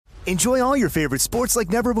Enjoy all your favorite sports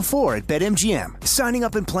like never before at BetMGM. Signing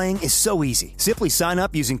up and playing is so easy. Simply sign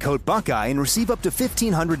up using code Buckeye and receive up to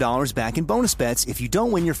 $1,500 back in bonus bets if you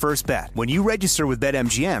don't win your first bet. When you register with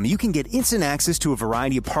BetMGM, you can get instant access to a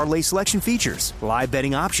variety of parlay selection features, live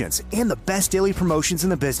betting options, and the best daily promotions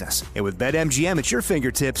in the business. And with BetMGM at your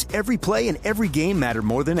fingertips, every play and every game matter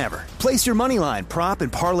more than ever. Place your moneyline, prop,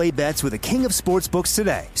 and parlay bets with the king of sportsbooks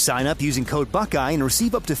today. Sign up using code Buckeye and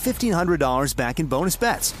receive up to $1,500 back in bonus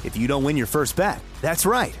bets if you don't win your first bet. That's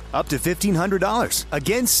right, up to $1,500.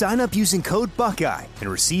 Again, sign up using code Buckeye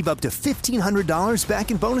and receive up to $1,500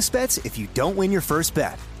 back in bonus bets if you don't win your first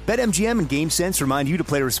bet. BetMGM and GameSense remind you to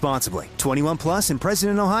play responsibly. 21 plus and present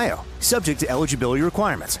in Ohio. Subject to eligibility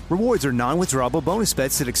requirements. Rewards are non-withdrawable bonus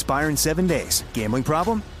bets that expire in 7 days. Gambling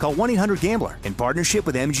problem? Call 1-800-GAMBLER in partnership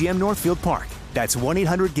with MGM Northfield Park. That's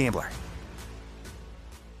 1-800-GAMBLER.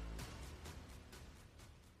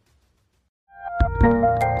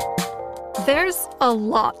 There's a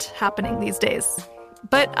lot happening these days,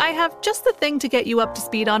 but I have just the thing to get you up to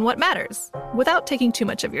speed on what matters without taking too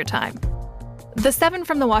much of your time. The 7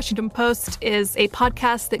 from the Washington Post is a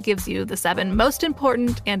podcast that gives you the 7 most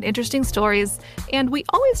important and interesting stories, and we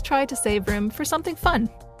always try to save room for something fun.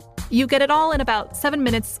 You get it all in about 7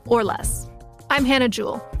 minutes or less. I'm Hannah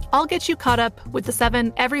Jewell. I'll get you caught up with the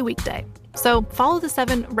 7 every weekday. So follow the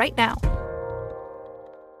 7 right now.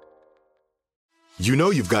 You know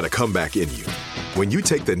you've got a comeback in you. When you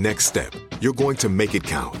take the next step, you're going to make it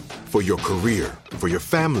count. For your career, for your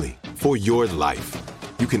family, for your life.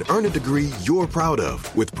 You can earn a degree you're proud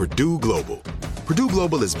of with Purdue Global. Purdue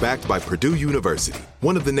Global is backed by Purdue University,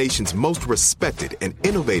 one of the nation's most respected and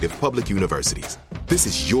innovative public universities. This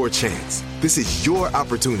is your chance. This is your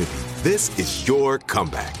opportunity. This is your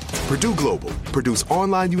comeback. Purdue Global, Purdue's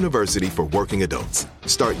online university for working adults.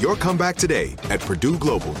 Start your comeback today at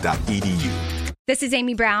purdueglobal.edu. This is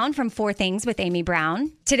Amy Brown from 4 Things with Amy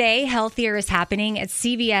Brown. Today, Healthier is happening at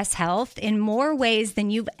CVS Health in more ways than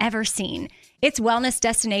you've ever seen. It's wellness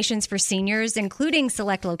destinations for seniors, including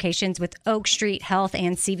select locations with Oak Street Health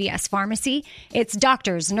and CVS Pharmacy. It's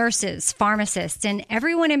doctors, nurses, pharmacists, and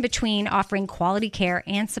everyone in between offering quality care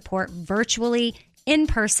and support virtually, in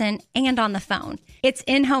person, and on the phone. It's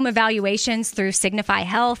in-home evaluations through Signify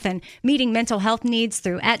Health and meeting mental health needs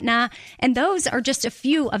through Aetna. And those are just a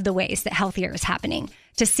few of the ways that Healthier is happening.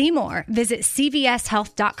 To see more, visit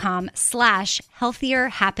cvshealth.com/healthier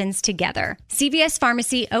happens together. CVS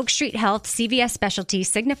Pharmacy, Oak Street Health, CVS Specialty,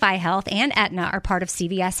 Signify Health, and Aetna are part of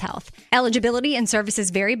CVS Health. Eligibility and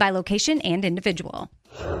services vary by location and individual.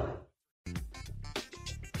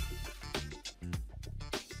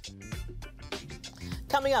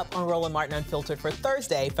 Coming up on Roland Martin Unfiltered for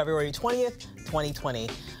Thursday, February 20th, 2020.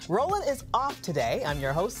 Roland is off today. I'm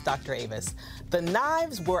your host, Dr. Avis. The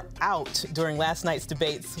knives were out during last night's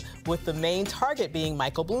debates, with the main target being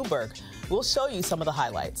Michael Bloomberg. We'll show you some of the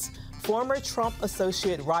highlights. Former Trump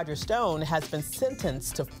associate Roger Stone has been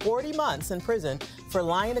sentenced to 40 months in prison for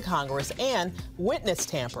lying to Congress and witness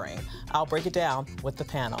tampering. I'll break it down with the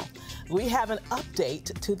panel. We have an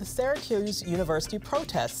update to the Syracuse University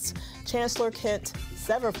protests. Chancellor Kent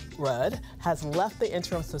Severud has left the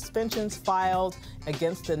interim suspensions filed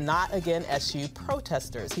against the Not Again SU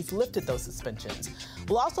protesters. He's lifted those suspensions.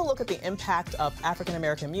 We'll also look at the impact of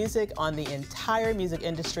African-American music on the entire music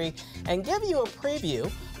industry and give you a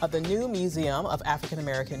preview of the new Museum of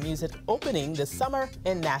African-American Music opening this summer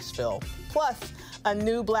in Nashville. Plus, a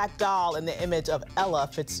new black doll in the image of Ella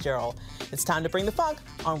Fitzgerald. It's time to bring the funk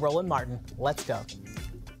on Roland Martin. Let's go.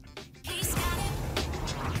 He's got it.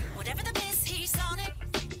 Whatever the biz, he's on it.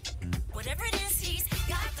 Whatever it is, he's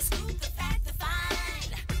got the scoop, the fact, the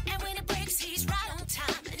find. And when it breaks, he's right on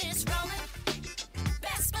time and it's rolling.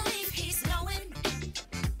 Best believe he's knowing.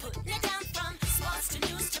 Putting it down from sports to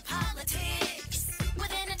news to politics.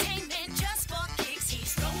 With entertainment just for kicks,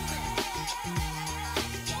 he's rolling.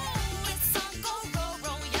 It's on Go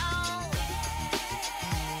Roll, y'all.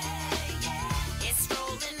 It's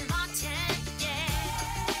Roland Martin,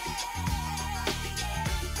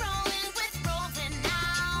 rolling with Roland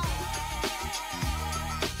now.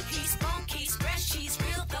 He's funky, he's fresh, he's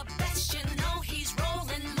real, the best, you know he's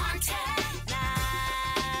Roland Martin now.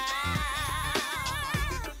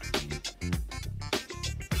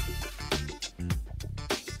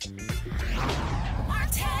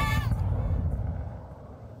 Martin.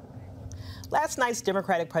 Last night's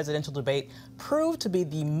Democratic presidential debate proved to be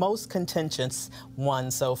the most contentious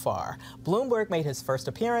one so far. Bloomberg made his first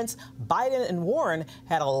appearance. Biden and Warren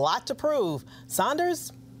had a lot to prove.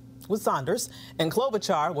 Sanders was Sanders, and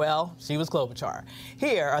Klobuchar, well, she was Klobuchar.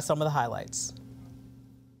 Here are some of the highlights.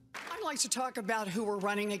 I'd like to talk about who we're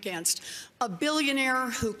running against. A billionaire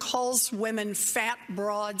who calls women fat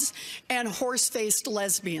broads and horse-faced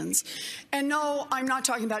lesbians. And no, I'm not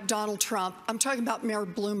talking about Donald Trump. I'm talking about Mayor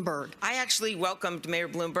Bloomberg. I actually welcomed Mayor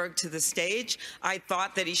Bloomberg to the stage. I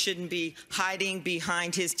thought that he shouldn't be hiding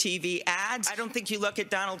behind his TV ads. I don't think you look at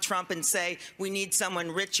Donald Trump and say, we need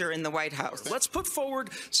someone richer in the White House. Let's put forward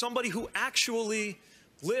somebody who actually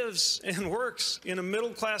lives and works in a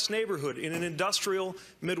middle-class neighborhood in an industrial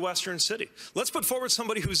Midwestern city. Let's put forward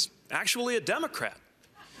somebody who's actually a Democrat.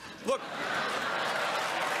 Look.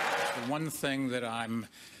 The one thing that I'm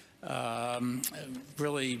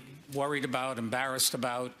really worried about, embarrassed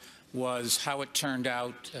about, was how it turned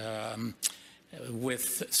out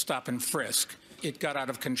with stop and frisk. It got out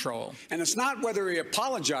of control. And it's not whether he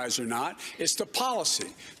apologized or not, it's the policy.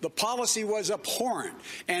 The policy was abhorrent,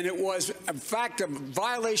 and it was, in fact, a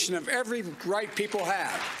violation of every right people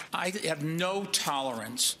have. I have no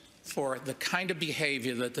tolerance for the kind of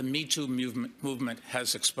behavior that the Me Too movement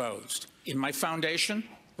has exposed. In my foundation,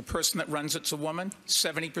 the person that runs it's a woman.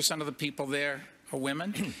 70% of the people there are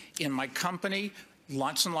women. In my company,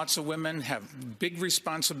 lots and lots of women have big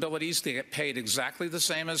responsibilities. They get paid exactly the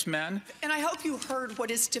same as men. And I hope you heard what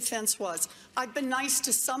his defense was. I've been nice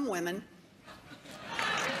to some women.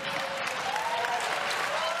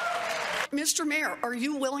 Mr. Mayor, are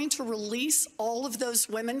you willing to release all of those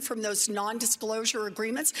women from those non-disclosure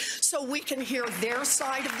agreements so we can hear their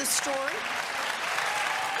side of the story?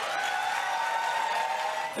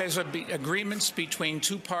 There's agreements between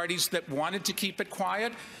two parties that wanted to keep it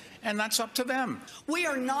quiet, and that's up to them. We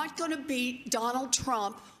are not going to beat Donald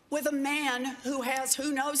Trump with a man who has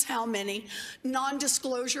who knows how many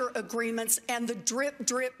non-disclosure agreements and the drip,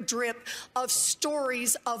 drip, drip of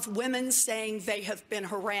stories of women saying they have been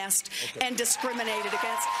harassed and discriminated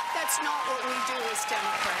against. That's not what we do as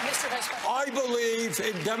Democrats. Mr. Vice President. I believe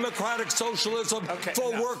in democratic socialism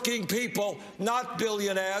for working people, not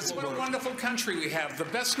billionaires. What a wonderful country we have. The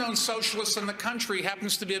best-known socialist in the country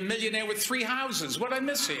happens to be a millionaire with 3 houses. What did I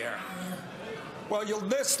miss here? Well, you'll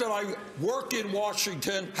miss that I work in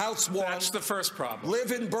Washington, House 1. That's the first problem.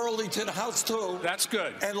 Live in Burlington, House 2. That's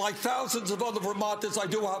good. And like thousands of other Vermonters, I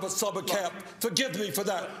do have a summer camp. Forgive me for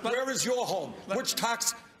that. Where is your home?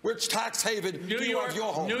 Which tax haven do you have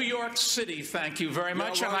your home? New York City, thank you very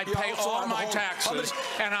much. And I pay all my taxes.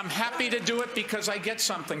 And I'm happy to do it because I get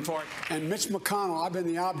something for it. And Mitch McConnell, I've been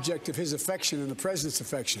the object of his affection and the president's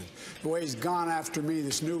affection. The way he's gone after me,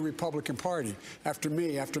 this new Republican Party, after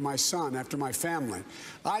me, after my son, after my family.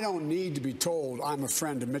 I don't need to be told I'm a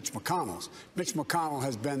friend of Mitch McConnell's. Mitch McConnell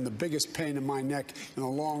has been the biggest pain in my neck in a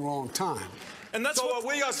long, long time. And that's what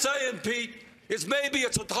we are saying, Pete, is maybe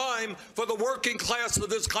it's a time for the working class of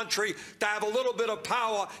this country to have a little bit of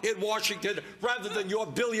power in Washington rather than your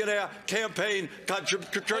billionaire campaign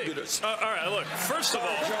contributors. All right, look, first of all,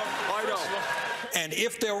 I know. And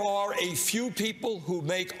if there are a few people who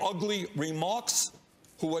make ugly remarks,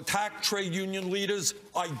 who attack trade union leaders,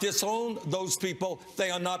 I disown those people.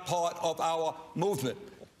 They are not part of our movement.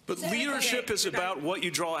 But leadership is about what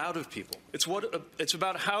you draw out of people. It's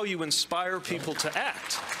about how you inspire people to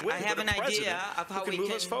act. I have an idea of how we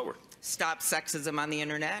can forward. Stop sexism on the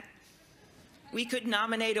internet. We could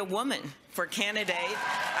nominate a woman for candidate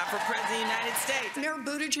for President of the United States. Mayor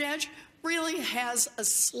Buttigieg really has a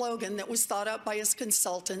slogan that was thought up by his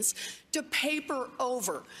consultants to paper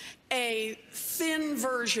over a thin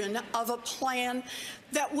version of a plan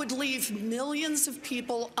that would leave millions of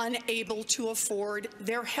people unable to afford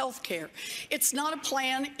their health care. It's not a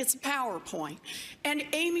plan, it's a PowerPoint. And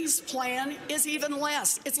Amy's plan is even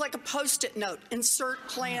less. It's like a Post-it note, insert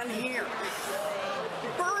plan here.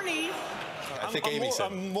 Bernie,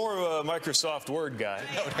 I'm more of a Microsoft Word guy.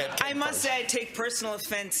 I must say I take personal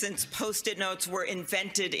offense since Post-it notes were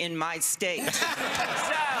invented in my state.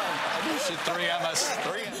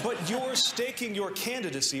 But you're staking your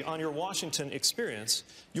candidacy on your Washington experience.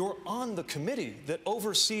 You're on the committee that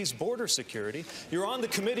oversees border security. You're on the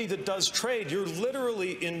committee that does trade. You're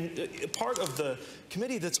literally in part of the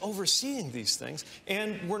committee that's overseeing these things.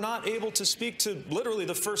 And we're not able to speak to literally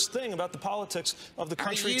the first thing about the politics of the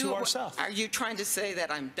country to ourselves. Are you trying to say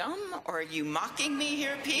that I'm dumb, or are you mocking me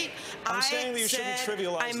here, Pete? I'm saying that you shouldn't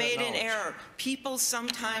trivialize that I made an knowledge. error. People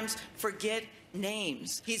sometimes forget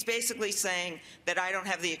names. He's basically saying that I don't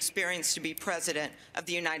have the experience to be president of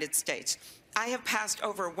the United States. I have passed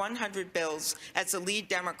over 100 bills as the lead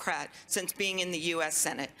Democrat since being in the U.S.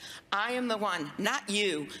 Senate. I am the one, not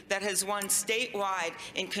you, that has won statewide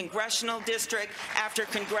in congressional district after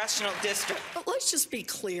congressional district. but let's just be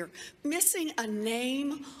clear. Missing a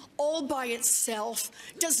name all by itself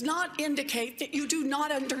does not indicate that you do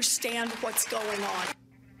not understand what's going on.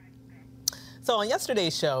 So on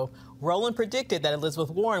yesterday's show, Roland predicted that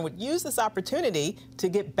Elizabeth Warren would use this opportunity to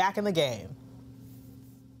get back in the game.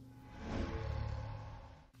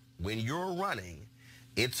 When you're running,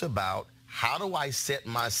 it's about how do I set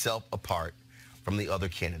myself apart from the other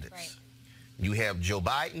candidates. Right. You have Joe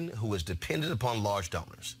Biden, who is dependent upon large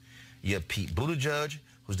donors. You have Pete Buttigieg,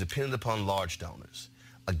 who's dependent upon large donors.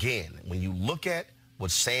 Again, when you look at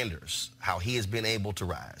what Sanders, how he has been able to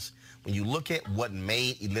rise, when you look at what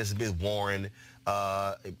made Elizabeth Warren,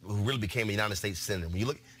 who really became a United States Senator, when you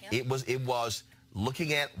look, it was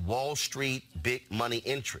looking at Wall Street big money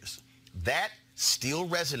interests. That still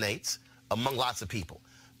resonates among lots of people.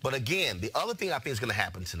 But again, the other thing I think is going to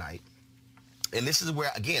happen tonight, and this is where,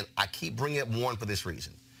 again, I keep bringing up Warren for this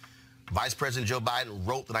reason. Vice President Joe Biden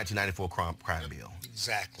wrote the 1994 crime bill.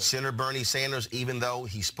 Exactly. Senator Bernie Sanders, even though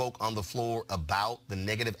he spoke on the floor about the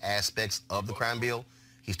negative aspects of the crime bill,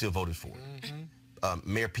 he still voted for it.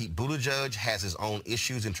 Mayor Pete Buttigieg has his own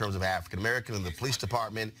issues in terms of African Americans in the police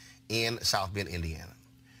department in South Bend, Indiana.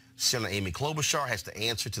 Senator Amy Klobuchar has to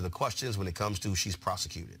answer to the questions when it comes to she's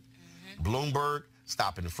prosecuted. Bloomberg,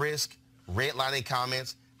 stop and frisk, redlining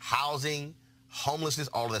comments, housing, homelessness,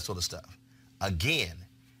 all of that sort of stuff. Again,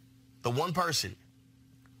 the one person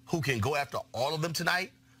who can go after all of them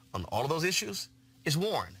tonight on all of those issues is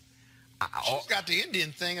Warren. She's got the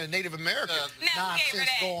Indian thing and Native American nonsense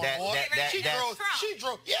going on. She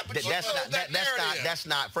drove. Yeah, but that's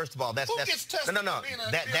not. First of all, that's Who gets tested no.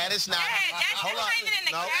 That is not. Hold on.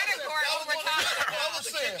 No.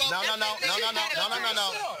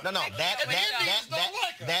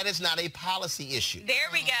 That is not a policy issue. There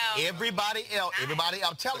we go. Everybody else.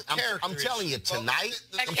 I'm telling you tonight.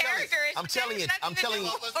 I'm telling you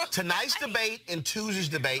tonight's debate and Tuesday's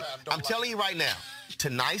debate. I'm telling you right now.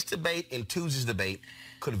 Tonight's debate and Tuesday's debate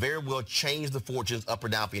could very well change the fortunes up or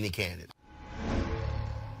down for any candidate.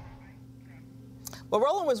 Well,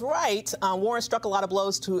 Roland was right. Warren struck a lot of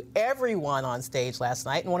blows to everyone on stage last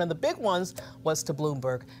night, and one of the big ones was to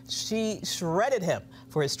Bloomberg. She shredded him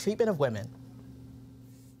for his treatment of women.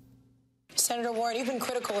 Senator Warren, you've been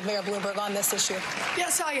critical of Mayor Bloomberg on this issue.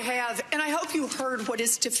 Yes, I have, and I hope you heard what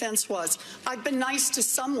his defense was. I've been nice to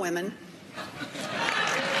some women.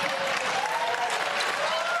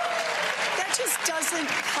 Just doesn't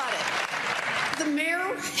cut it. The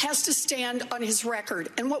mayor has to stand on his record,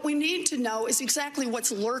 and what we need to know is exactly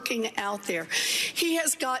what's lurking out there. He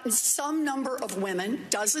has gotten some number of women,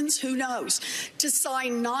 dozens, who knows, to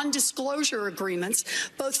sign non-disclosure agreements,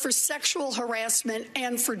 both for sexual harassment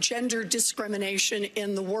and for gender discrimination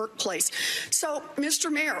in the workplace. So,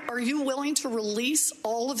 Mr. Mayor, are you willing to release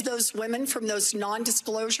all of those women from those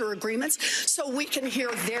non-disclosure agreements so we can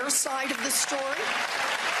hear their side of the story?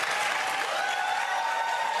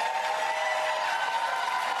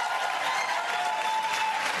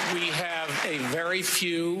 We have a very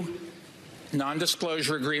few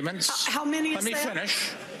non-disclosure agreements. How many is Let me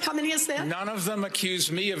finish. How many is that? None of them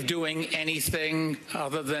accuse me of doing anything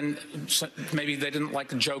other than maybe they didn't like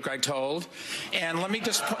the joke I told. And let me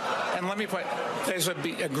put, there's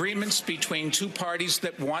agreements between two parties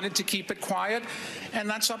that wanted to keep it quiet, and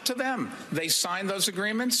that's up to them. They signed those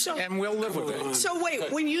agreements, and we'll live with it. So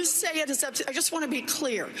wait, when you say it is up to, I just want to be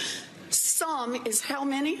clear. Some is how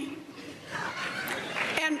many?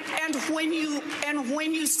 And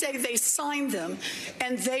when you say they signed them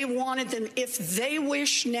and they wanted them, if they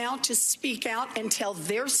wish now to speak out and tell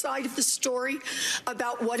their side of the story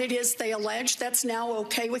about what it is they allege, that's now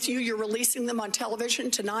okay with you? You're releasing them on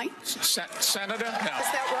television tonight? Senator? No. Is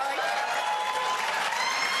that right?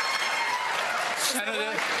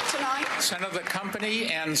 Senator, the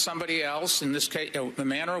company and somebody else, in this case, a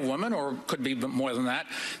man or a woman, or could be more than that,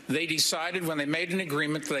 they decided when they made an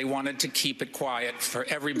agreement that they wanted to keep it quiet for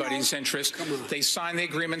everybody's interest. They signed the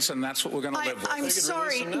agreements, and that's what we're going to live with. I'm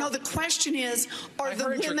sorry. No, the question is, are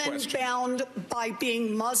the women bound by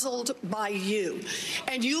being muzzled by you?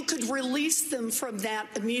 And you could release them from that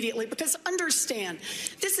immediately, because understand,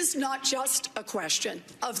 this is not just a question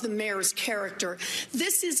of the mayor's character.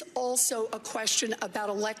 This is also a question about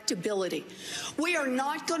electability. We are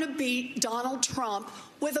not going to beat Donald Trump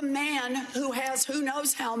with a man who has who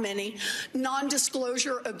knows how many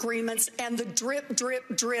non-disclosure agreements and the drip, drip,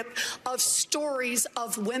 drip of stories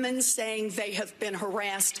of women saying they have been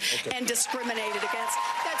harassed and discriminated against.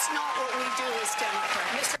 That's not what we do as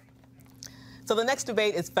Democrats. So the next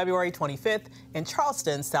debate is February 25th in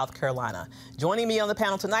Charleston, South Carolina. Joining me on the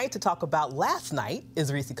panel tonight to talk about last night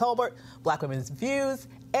is Reese Colbert, Black Women's Views,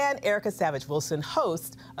 and Erica Savage Wilson,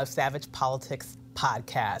 host of Savage Politics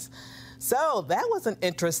Podcast. So that was an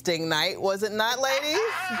interesting night, was it not, ladies?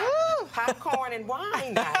 Popcorn and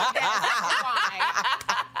wine now.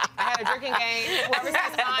 I had a drinking game. Whoever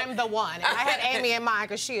says I'm the one. And I had Amy in mind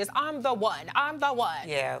because she is, I'm the one. I'm the one.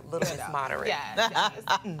 Yeah, a little bit moderate. Yeah.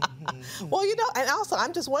 Well, you know, and also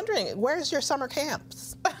I'm just wondering, where's your summer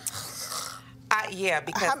camps?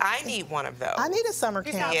 Because I need one of those. I need a summer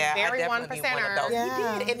camp. Yeah, very I definitely need one of those.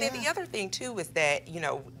 Yeah, You did. And then the other thing, too, is that, you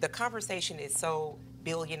know, the conversation is so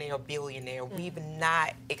billionaire. We've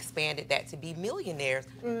not expanded that to be millionaires.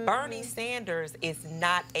 Bernie Sanders is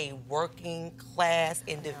not a working class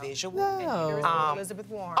individual. No. Elizabeth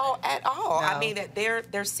Warren. Oh, at all. No. I mean, that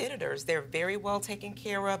they're senators. They're very well taken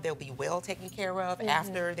care of. They'll be well taken care of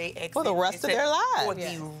after they exit. For the rest of their lives. For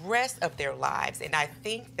the rest of their lives. And I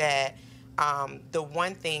think that the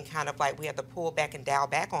one thing kind of like we have to pull back and dial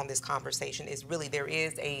back on this conversation is really there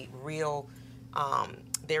is a real,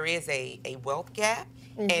 there is a wealth gap,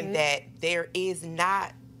 and that there is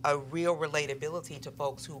not a real relatability to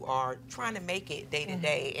folks who are trying to make it day to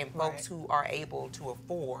day, and folks who are able to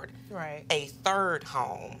afford a third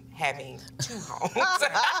home having two homes. Well,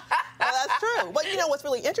 that's true. But you know what's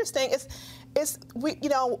really interesting is we, you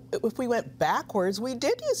know, if we went backwards, we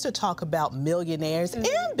did used to talk about millionaires and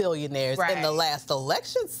billionaires in the last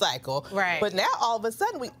election cycle. But now all of a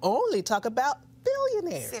sudden we only talk about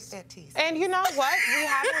billionaires. Sip that tea. And you know what we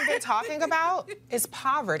haven't been talking about is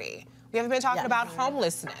poverty. We haven't been talking about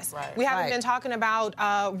homelessness. We haven't been talking about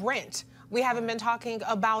rent. We haven't been talking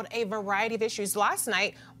about a variety of issues. Last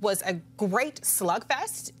night was a great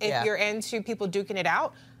slugfest if you're into people duking it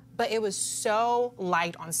out. But it was so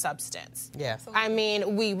light on substance. Yeah. I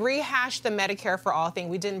mean, we rehashed the Medicare for All thing.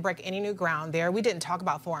 We didn't break any new ground there. We didn't talk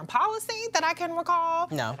about foreign policy that I can recall.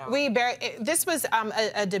 No. This was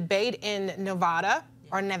a debate in Nevada.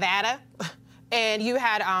 And you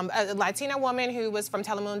had a Latina woman who was from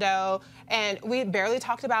Telemundo, and we barely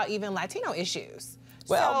talked about even Latino issues.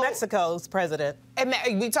 Well, So- Mexico's president. And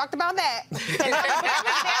we talked about that. And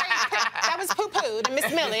that was poo-pooed. And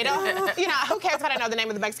Miss Millie, you know, who cares if I don't know the name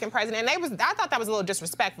of the Mexican president? And I thought that was a little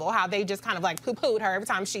disrespectful, how they just kind of like poo-pooed her every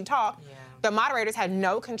time she talked. Yeah. The moderators had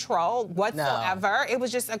no control whatsoever. It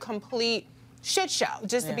was just a complete shit show,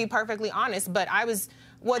 just to be perfectly honest. But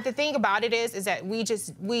the thing about it is that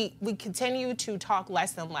we continue to talk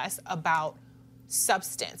less and less about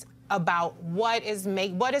substance, about what is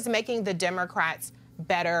making the Democrats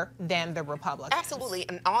better than the Republicans. Absolutely,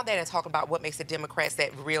 and all that is talking about what makes the Democrats that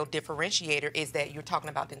real differentiator is that you're talking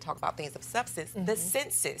about things of substance. The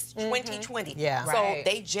census 2020. Yeah. So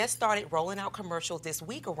they just started rolling out commercials this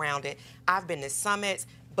week around it. I've been to summits,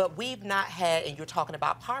 but we've not had, and you're talking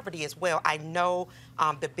about poverty as well. I know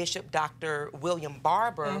the Bishop Dr. William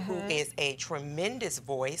Barber, who is a tremendous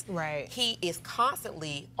voice. He is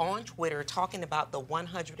constantly on Twitter talking about the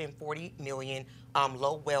 140 million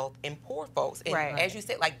low wealth and poor folks. And as you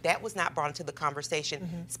said, like that was not brought into the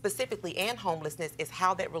conversation specifically, and homelessness is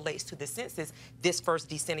how that relates to the census. This first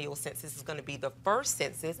decennial census is going to be the first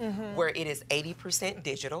census where it is 80%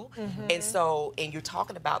 digital. And so, and you're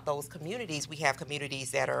talking about those communities. We have communities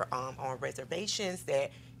that are on reservations that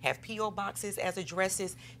have P.O. boxes as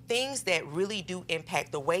addresses, things that really do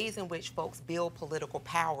impact the ways in which folks build political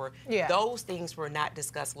power. Those things were not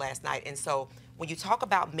discussed last night. And so when you talk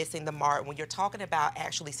about missing the mark, when you're talking about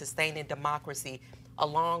actually sustaining democracy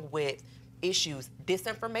along with issues,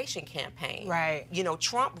 disinformation campaign. You know,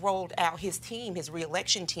 Trump rolled out his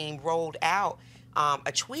re-election team rolled out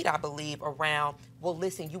a tweet, I believe, around, well,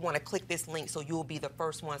 listen, you want to click this link so you'll be the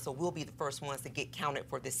first one, so we'll be the first ones to get counted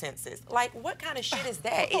for the census. Like, what kind of shit is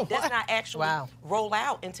that? It does not actually roll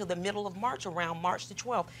out until the middle of March, around March the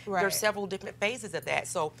 12th. There are several different phases of that.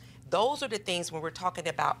 So those are the things when we're talking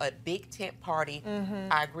about a big tent party.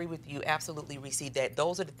 I agree with you, absolutely, Reese, that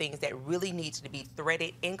those are the things that really needs to be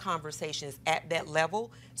threaded in conversations at that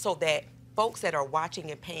level so that folks that are watching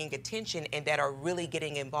and paying attention and that are really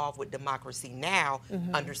getting involved with democracy now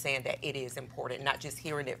understand that it is important, not just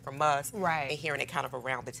hearing it from us and hearing it kind of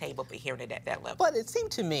around the table, but hearing it at that level. But it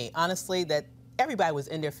seemed to me, honestly, that everybody was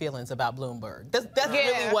in their feelings about Bloomberg. That's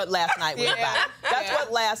really what last night was about. That's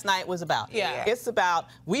what last night was about. It's about,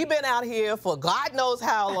 we've been out here for God knows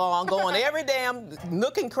how long, going every damn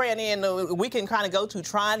nook and cranny and we can kind of go to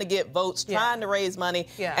trying to get votes, trying to raise money,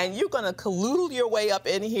 and you're going to canoodle your way up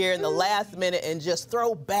in here in the last minute and just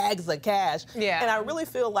throw bags of cash. And I really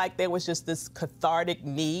feel like there was just this cathartic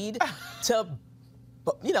need to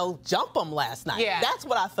jump them last night. That's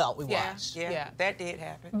what I felt we watched. That did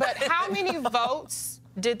happen. But how many votes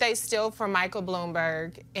did they steal from Michael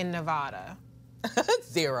Bloomberg in Nevada?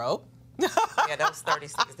 0. Yeah, those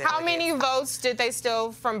 36. How many votes did they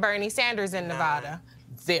steal from Bernie Sanders in Nevada?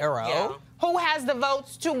 0. Who has the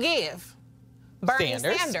votes to give? Bernie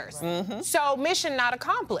Sanders. Mm-hmm. So mission not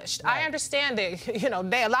accomplished. Right. I understand that,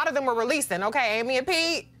 a lot of them were releasing, okay, Amy and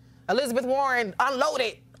Pete, Elizabeth Warren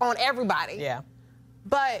unloaded on everybody. Yeah.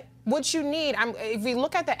 But what you need, if we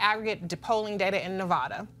look at the aggregate polling data in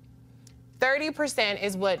Nevada, 30%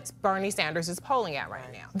 is what Bernie Sanders is polling at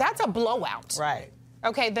right now. That's a blowout. Right.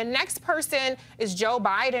 Okay, the next person is Joe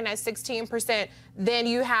Biden at 16%. Then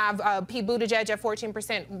you have Pete Buttigieg at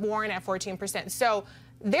 14%, Warren at 14%. So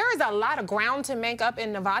there is a lot of ground to make up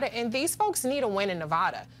in Nevada, and these folks need a win in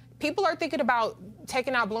Nevada. People are thinking about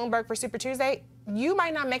taking out Bloomberg for Super Tuesday. You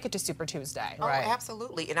might not make it to Super Tuesday. Oh,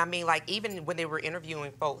 absolutely. And I mean, like, even when they were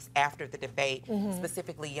interviewing folks after the debate,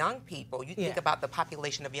 specifically young people, you think about the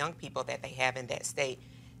population of young people that they have in that state.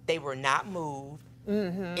 They were not moved.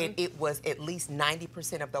 And it was at least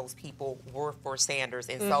 90% of those people were for Sanders.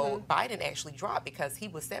 And so Biden actually dropped because he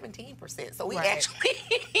was 17%. So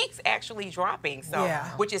he's actually dropping, so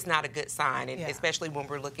which is not a good sign. And especially when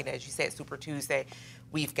we're looking, as you said, Super Tuesday,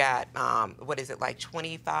 we've got,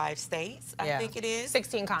 25 states, I think it is?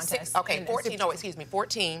 16 contests.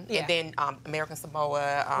 14. Yeah. And then American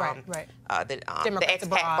Samoa, the Democrats expat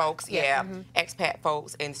abroad. folks, expat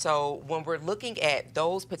folks. And so when we're looking at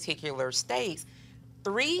those particular states,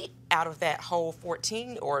 3 out of that whole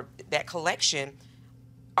 14 or that collection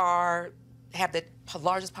have the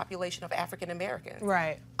largest population of African Americans.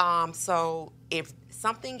 Right. So if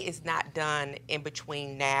something is not done in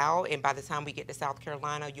between now and by the time we get to South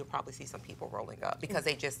Carolina, you'll probably see some people rolling up because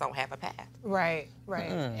they just don't have a path. Right.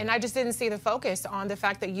 And I just didn't see the focus on the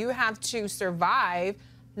fact that you have to survive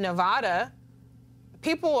Nevada.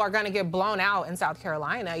 People are going to get blown out in South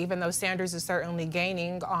Carolina, even though Sanders is certainly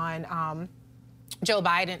gaining on Joe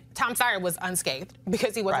Biden. Tom Steyer was unscathed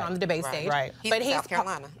because he wasn't on the debate stage. Right. He's in South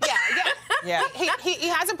Carolina. Yeah. He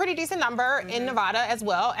has a pretty decent number in Nevada as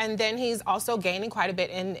well, and then he's also gaining quite a bit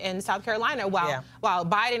in South Carolina while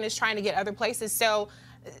Biden is trying to get other places. So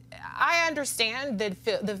I understand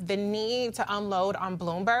the need to unload on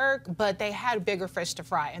Bloomberg, but they had bigger fish to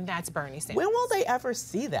fry, and that's Bernie Sanders. When will they ever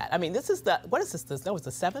see that? I mean, this is the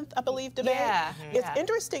 7th, I believe, debate? Yeah. It's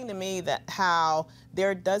interesting to me that how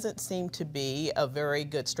there doesn't seem to be a very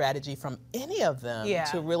good strategy from any of them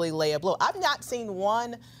to really lay a blow. I've not seen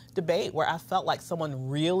one debate where I felt like someone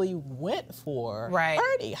really went for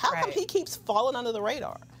Bernie. How come he keeps falling under the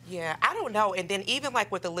radar? Yeah, I don't know. And then even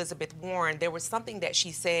like with Elizabeth Warren, there was something that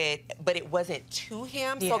she said, but it wasn't to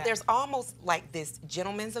him. Yeah. So there's almost like this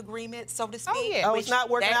gentleman's agreement, so to speak. Oh, it's not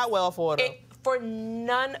working out well for them. For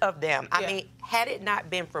none of them. I mean, had it not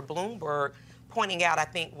been for Bloomberg pointing out, I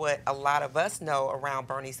think, what a lot of us know around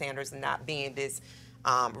Bernie Sanders not being this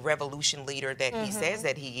revolution leader that he says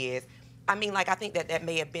that he is, I mean, like, I think that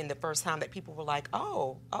may have been the first time that people were like,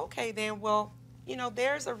 oh, okay, then, well,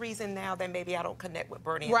 there's a reason now that maybe I don't connect with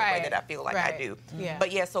Bernie in the way that I feel like I do. Yeah.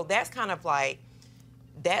 But yeah, so that's kind of like,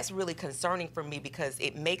 that's really concerning for me because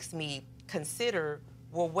it makes me consider,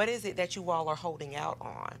 well, what is it that you all are holding out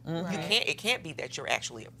on? It can't be that you're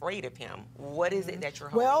actually afraid of him. What is it that you're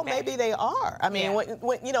holding back? Maybe they are. I mean,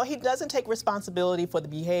 when he doesn't take responsibility for the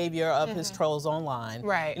behavior of his trolls online.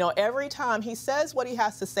 Right. Every time he says what he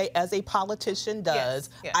has to say as a politician does,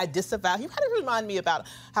 I disavow. You kind of remind me about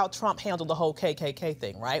how Trump handled the whole KKK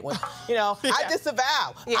thing, right? When, I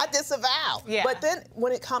disavow. I disavow. Yeah. But then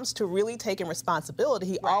when it comes to really taking responsibility,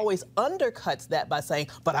 he always undercuts that by saying,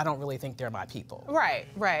 but I don't really think they're my people.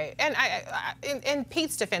 Right. And in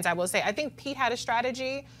Pete's defense, I will say, I think Pete had a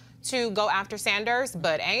strategy to go after Sanders,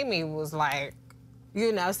 but Amy was like,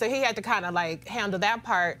 so he had to kind of like handle that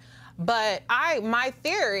part. But my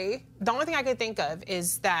theory, the only thing I could think of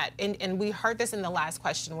is that, and we heard this in the last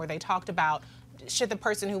question where they talked about, should the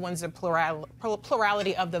person who wins the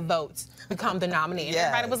plurality of the votes become the nominee? And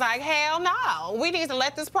everybody was like, hell no. We need to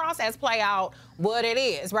let this process play out what it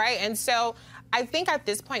is, right? And so I think at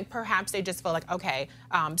this point, perhaps they just feel like, okay,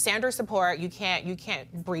 Sanders support, you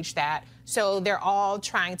can't breach that. So they're all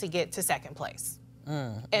trying to get to second place.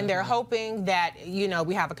 And they're hoping that,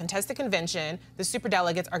 we have a contested convention, the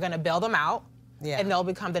superdelegates are going to bail them out, and they'll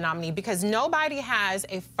become the nominee because nobody has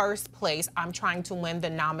a first place, I'm trying to win the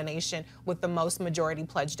nomination with the most majority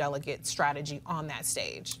pledge delegate strategy on that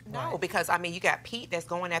stage. No, because, I mean, you got Pete that's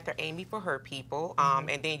going after Amy for her people,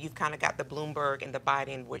 and then you've kind of got the Bloomberg and the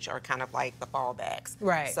Biden, which are kind of like the fallbacks.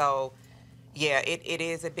 Right. So, yeah, it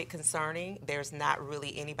is a bit concerning. There's not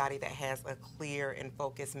really anybody that has a clear and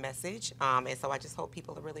focused message, and so I just hope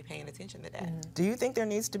people are really paying attention to that. Do you think there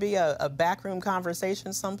needs to be a backroom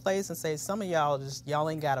conversation someplace and say, some of y'all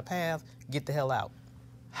ain't got a path, get the hell out?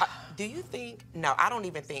 Do you think? No, I don't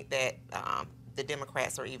even think that the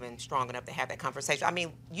Democrats are even strong enough to have that conversation. I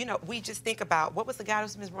mean, you know, we just think about what was the guy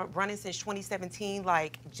who's been running since 2017,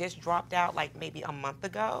 like just dropped out like maybe a month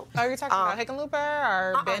ago. Oh, you're talking about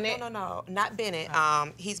Hickenlooper or Bennett? No, not Bennett.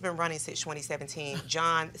 He's been running since 2017.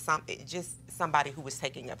 John, just somebody who was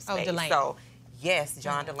taking up space. Delaney. So, yes,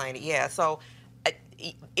 John Delaney. Yeah. So,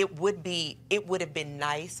 it would have been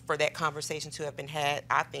nice for that conversation to have been had,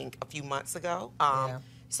 I think, a few months ago.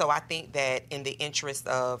 So I think that in the interest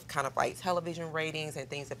of kind of like television ratings and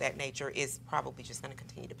things of that nature is probably just going to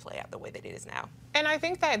continue to play out the way that it is now. And I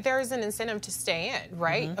think that there's an incentive to stay in,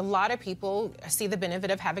 right? A lot of people see the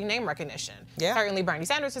benefit of having name recognition. Yeah. Certainly Bernie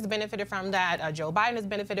Sanders has benefited from that. Joe Biden has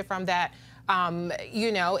benefited from that.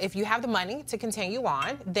 You know, if you have the money to continue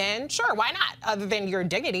on, then sure, why not? Other than your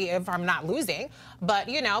dignity, if I'm not losing. But,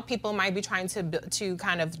 you know, people might be trying to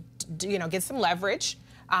kind of, you know, get some leverage.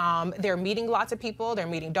 They're meeting lots of people. They're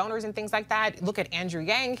meeting donors and things like that. Look at Andrew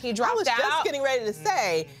Yang. He dropped out. I was just getting ready to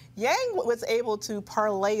say, Yang was able to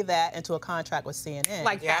parlay that into a contract with CNN.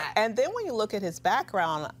 Like that. And then when you look at his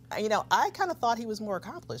background, you know, I kind of thought he was more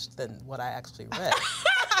accomplished than what I actually read.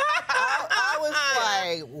 I was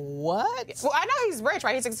like, what? Well, I know he's rich,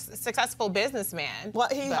 right? He's a successful businessman. Well,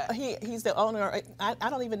 he's the owner. I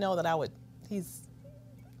don't even know that I would.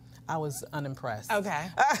 I was unimpressed. Okay.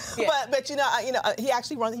 But you know, he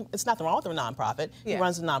actually runs. It's nothing wrong with a nonprofit. He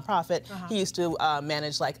runs a nonprofit. He used to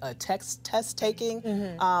manage like a test taking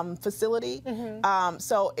facility.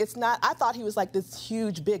 So it's not. I thought he was like this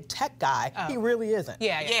huge big tech guy. He really isn't.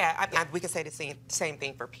 Yeah. We could say the same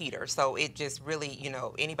thing for Peter. So it just really, you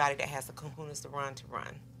know, anybody that has the kahunas to run.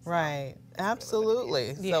 Right.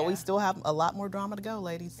 Absolutely. So we still have a lot more drama to go,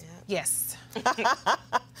 ladies. Yes.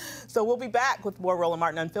 So we'll be back with more Roland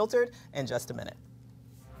Martin Unfiltered in just a minute.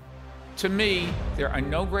 To me, there are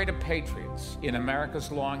no greater patriots in America's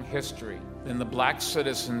long history than the black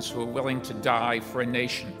citizens who are willing to die for a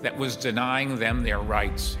nation that was denying them their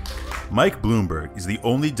rights. Mike Bloomberg is the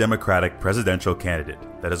only Democratic presidential candidate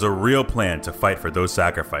that has a real plan to fight for those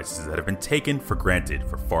sacrifices that have been taken for granted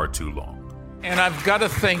for far too long. And I've got to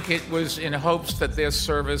think it was in hopes that their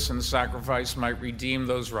service and sacrifice might redeem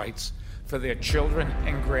those rights for their children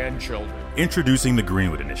and grandchildren. Introducing the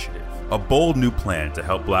Greenwood Initiative, a bold new plan to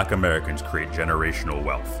help black Americans create generational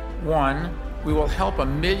wealth. 1, we will help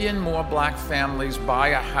 1 million more black families buy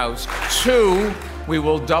a house. 2, we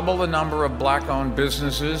will double the number of black-owned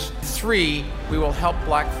businesses. 3, we will help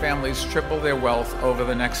black families triple their wealth over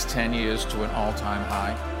the next 10 years to an all-time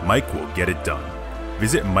high. Mike will get it done.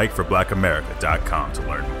 Visit MikeForBlackAmerica.com to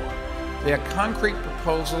learn more. They are concrete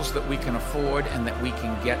proposals that we can afford and that we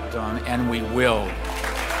can get done, and we will.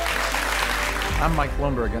 I'm Mike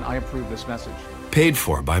Bloomberg, and I approve this message. Paid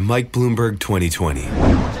for by Mike Bloomberg 2020. Check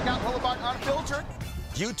out Roland Martin Unfiltered,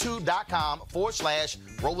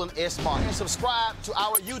 YouTube.com/Roland S. Martin. And subscribe to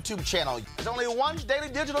our YouTube channel. There's only one daily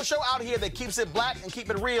digital show out here that keeps it black and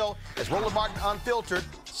keep it real. It's Roland Martin Unfiltered.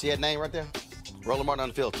 See that name right there? Roland Martin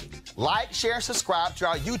Unfiltered. Like, share, and subscribe to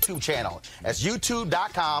our YouTube channel. That's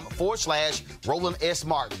youtube.com/Roland S.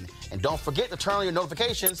 Martin. And don't forget to turn on your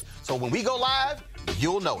notifications so when we go live,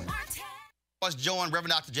 you'll know it. Let's join Reverend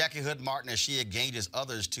Dr. Jackie Hood Martin as she engages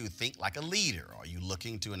others to think like a leader. Are you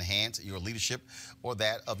looking to enhance your leadership or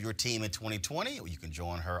that of your team in 2020? Well, you can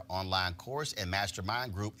join her online course and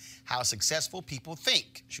mastermind group, How Successful People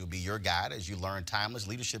Think. She'll be your guide as you learn timeless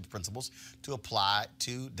leadership principles to apply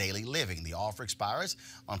to daily living. The offer expires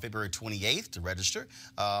on February 28th. To register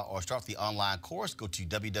or start the online course, go to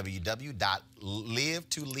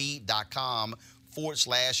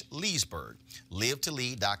www.livetolead.com/Leesburg.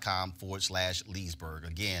 Livetolead.com/Leesburg.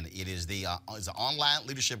 Again, it is it's an online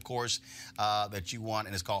leadership course that you want,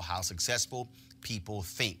 and it's called How Successful People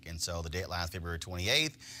Think. And so the deadline is February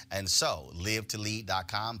 28th. And so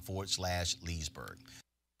livetolead.com/Leesburg.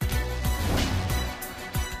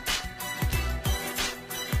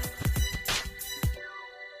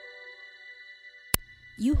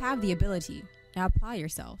 You have the ability. Now apply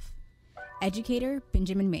yourself. Educator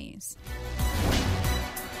Benjamin Mays.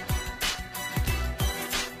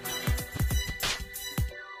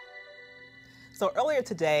 So earlier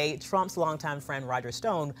today, Trump's longtime friend Roger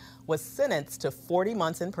Stone was sentenced to 40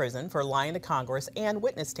 months in prison for lying to Congress and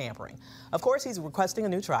witness tampering. Of course, he's requesting a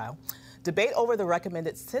new trial. Debate over the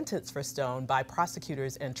recommended sentence for Stone by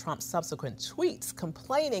prosecutors and Trump's subsequent tweets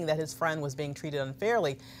complaining that his friend was being treated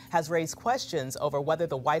unfairly has raised questions over whether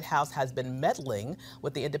the White House has been meddling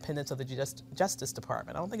with the independence of the Justice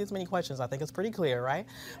Department. I don't think there's many questions. I think it's pretty clear, right?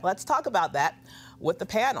 Let's talk about that with the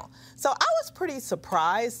panel. So I was pretty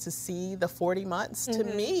surprised to see the 40 months, to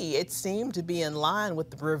me, it seemed to be in line with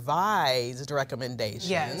the revised recommendation.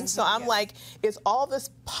 Yes. So I'm like, is all this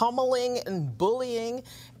pummeling and bullying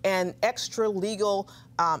and extra legal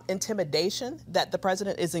intimidation that the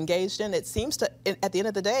president is engaged in, it seems to, at the end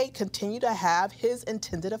of the day, continue to have his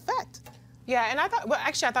intended effect. Yeah, and I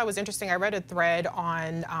thought it was interesting. I read a thread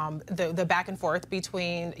on the back and forth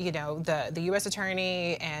between, the U.S.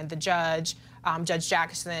 attorney and the judge, Judge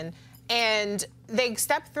Jackson, and they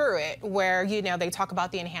step through it where, they talk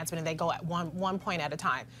about the enhancement and they go at one point at a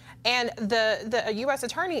time. And the U.S.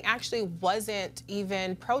 attorney actually wasn't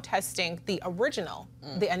even protesting the original,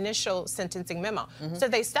 the initial sentencing memo. So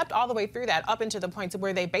they stepped all the way through that up into the point to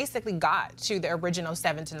where they basically got to the original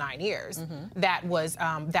 7 to 9 years that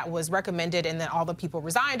was recommended, and then all the people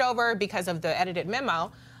resigned over because of the edited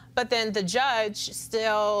memo. But then the judge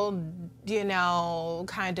still,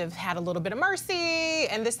 kind of had a little bit of mercy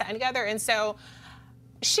and this, that, and the other. And so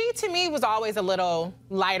she, to me, was always a little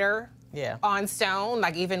lighter on Stone,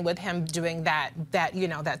 like even with him doing that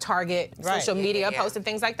Target social media post and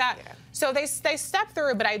things like that. Yeah. So they step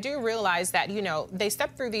through, but I do realize that, they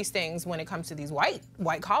step through these things when it comes to these white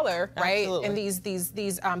collar, right? Absolutely.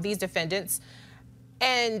 And these defendants.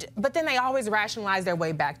 But then they always rationalize their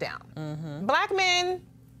way back down. Black men,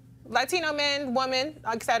 Latino men, women,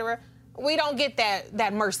 etc., we don't get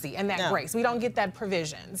that mercy and that grace. We don't get that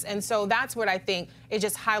provisions. And so that's what I think it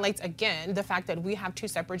just highlights, again, the fact that we have two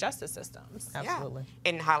separate justice systems. Absolutely.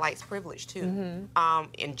 Yeah. And highlights privilege, too.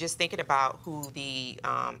 And just thinking about who the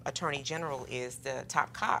Attorney General is, the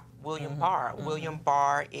top cop, William Barr. William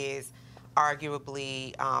Barr is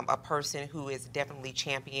arguably a person who is definitely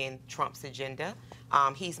championing Trump's agenda.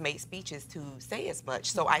 He's made speeches to say as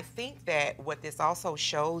much. So I think that what this also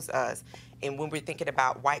shows us, and when we're thinking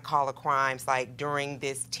about white-collar crimes, like during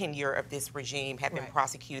this tenure of this regime, have been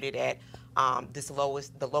prosecuted at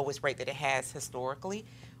the lowest rate that it has historically.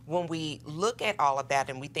 When we look at all of that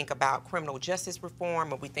and we think about criminal justice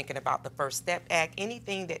reform, and we're thinking about the First Step Act,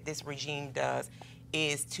 anything that this regime does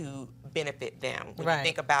is to benefit them. When you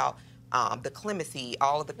think about the clemency,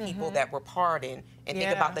 all of the people that were pardoned, and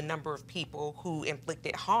think about the number of people who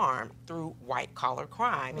inflicted harm through white-collar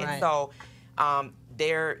crime. And so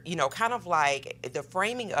they're, kind of like the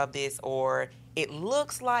framing of this, or it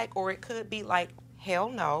looks like, or it could be like, hell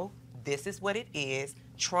no, this is what it is.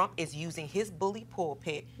 Trump is using his bully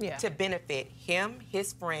pulpit to benefit him,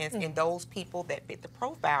 his friends, and those people that fit the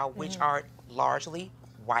profile, which are largely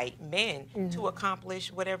white men, to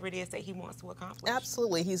accomplish whatever it is that he wants to accomplish.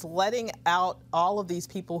 Absolutely. He's letting out all of these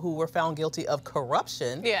people who were found guilty of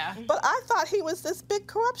corruption. Yeah. But I thought he was this big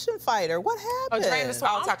corruption fighter. What happened? Drain the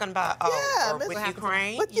Swamp? Talking about with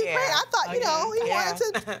Ukraine? With Ukraine. I thought, he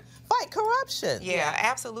wanted to fight corruption. Yeah,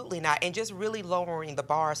 absolutely not. And just really lowering the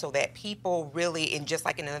bar so that people really, and just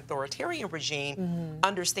like in an authoritarian regime,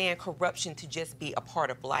 understand corruption to just be a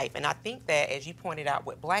part of life. And I think that, as you pointed out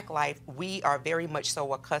with Black Life, we are very much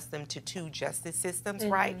so accustomed to two justice systems,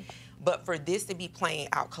 right? But for this to be playing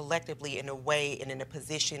out collectively in a way and in a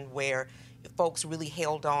position where folks really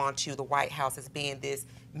held on to the White House as being this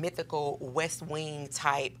mythical West Wing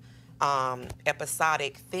type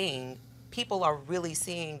episodic thing, people are really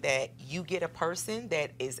seeing that you get a person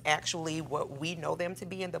that is actually what we know them to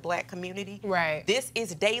be in the Black community. Right. This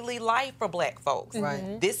is daily life for Black folks.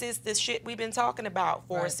 Right. This is the shit we've been talking about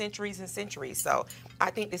for centuries and centuries. So I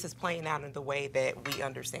think this is playing out in the way that we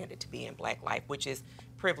understand it to be in Black life, which is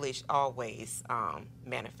privilege always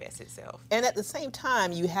manifests itself. And at the same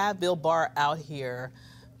time, you have Bill Barr out here,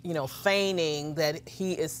 feigning that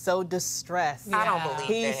he is so distressed. I don't believe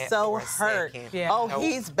he's that so for a hurt. second.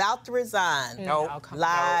 He's about to resign.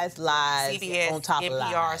 Lies, CBS, on top NPR, of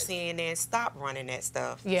lies. CNN, stop running that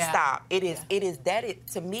stuff. Yeah. Stop. It is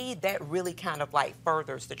to me, that really kind of like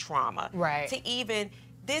furthers the trauma. Right. To even,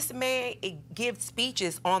 this man gives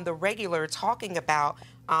speeches on the regular talking about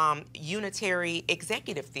unitary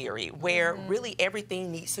executive theory, where really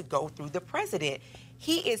everything needs to go through the president.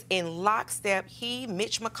 He is in lockstep.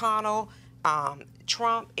 Mitch McConnell,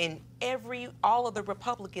 Trump, and all of the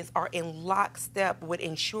Republicans are in lockstep with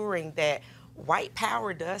ensuring that white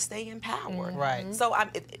power does stay in power. Right. So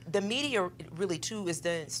the media really, too, has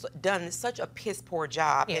done such a piss poor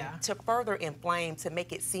job and to further inflame, to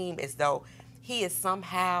make it seem as though he is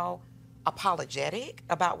somehow apologetic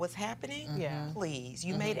about what's happening. Please,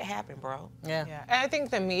 you made it happen, bro. And I think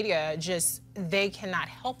the media they cannot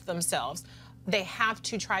help themselves. They have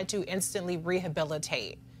to try to instantly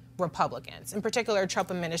rehabilitate Republicans, in particular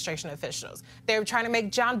Trump administration officials. They were trying to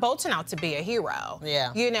make John Bolton out to be a hero.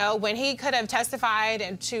 Yeah. You know, when he could have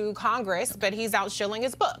testified to Congress, but he's out shilling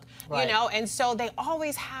his book. Right. You know, and so they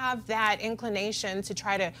always have that inclination to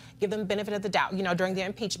try to give them benefit of the doubt, you know, during the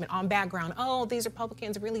impeachment on background. Oh, these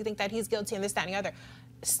Republicans really think that he's guilty and this, that, and the other.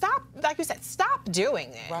 Stop, like you said, stop doing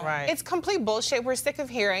it. Right. It's complete bullshit. We're sick of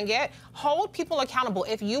hearing it. Hold people accountable.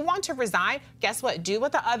 If you want to resign, guess what? Do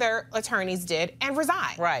what the other attorneys did and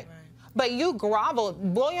resign. Right. But you groveled,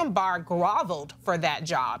 William Barr groveled for that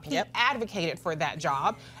job. He advocated for that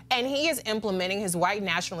job, and he is implementing his white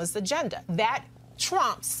nationalist agenda. That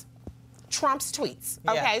trumps tweets,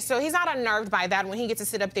 okay? So he's not unnerved by that when he gets to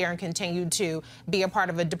sit up there and continue to be a part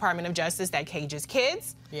of a Department of Justice that cages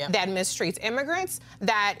kids, that mistreats immigrants,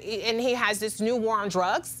 and he has this new war on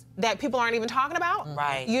drugs that people aren't even talking about,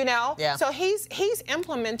 Right. you know? Yeah. So he's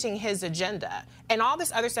implementing his agenda, and all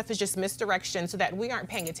this other stuff is just misdirection so that we aren't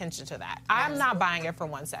paying attention to that. I'm not buying it for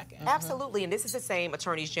 1 second. Absolutely, and this is the same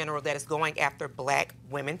attorneys general that is going after black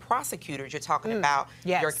women prosecutors. You're talking about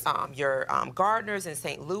your Gardners in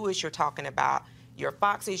St. Louis. You're talking about your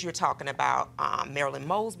Foxes. You're talking about Marilyn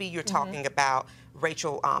Mosby. You're talking about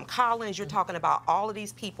Rachel Collins. You're talking about all of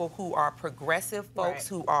these people who are progressive folks,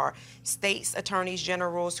 who are states attorneys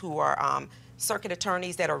generals, who are circuit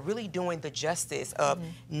attorneys that are really doing the justice of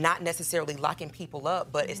not necessarily locking people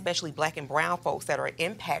up, but especially black and brown folks that are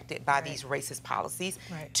impacted by these racist policies,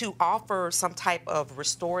 to offer some type of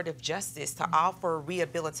restorative justice, to offer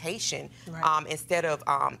rehabilitation instead of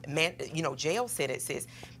jail sentences.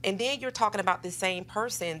 And then you're talking about the same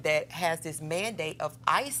person that has this mandate of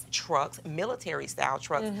ICE trucks, military-style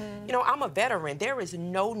trucks. You know, I'm a veteran. There is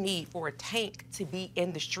no need for a tank to be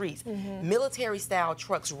in the streets. Military-style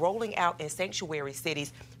trucks rolling out in sanctuary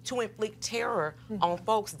cities to inflict terror on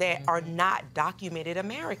folks that are not documented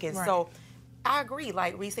Americans. So I agree,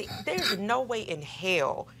 like Reese said, there's no way in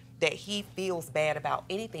hell that he feels bad about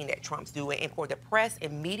anything that Trump's doing, and for the press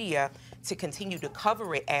and media to continue to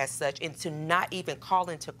cover it as such and to not even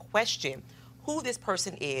call into question who this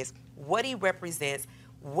person is, what he represents,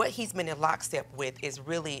 what he's been in lockstep with is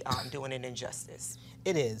really doing an injustice.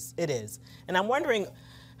 It is. And I'm wondering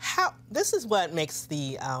how, this is what makes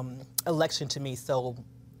the election to me so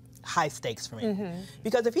high stakes for me.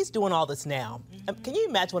 Because if he's doing all this now, can you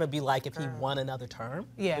imagine what it'd be like if he won another term?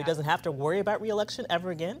 Yeah. He doesn't have to worry about re-election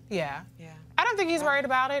ever again? Yeah. I don't think he's worried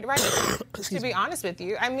about it, right? To be honest with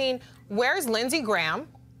you. I mean, where's Lindsey Graham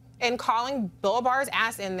in calling Bill Barr's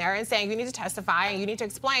ass in there and saying you need to testify and you need to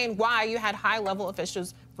explain why you had high-level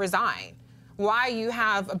officials resign? Why you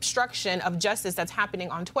have obstruction of justice that's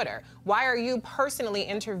happening on Twitter? Why are you personally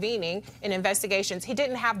intervening in investigations? He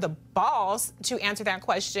didn't have the balls to answer that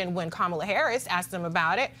question when Kamala Harris asked him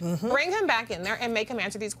about it. Bring him back in there and make him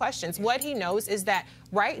answer these questions. What he knows is that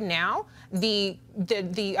right now, the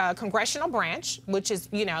congressional branch, which is,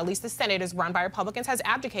 you know, at least the Senate is run by Republicans, has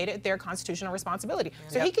abdicated their constitutional responsibility.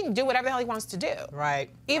 So he can do whatever the hell he wants to do.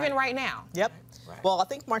 Even right now. Well, I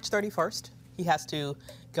think March 31st, he has to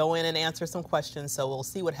go in and answer some questions, so we'll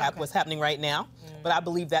see what's happening right now. But I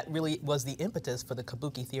believe that really was the impetus for the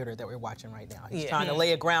Kabuki Theater that we're watching right now. He's trying to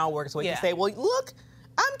lay a groundwork so he can say, well, look,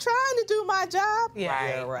 I'm trying to do my job.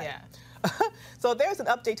 So there's an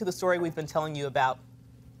update to the story we've been telling you about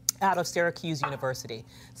out of Syracuse University.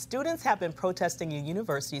 Students have been protesting the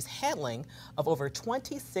university's handling of over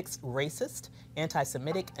 26 racist,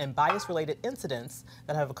 anti-Semitic, and bias-related incidents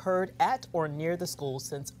that have occurred at or near the school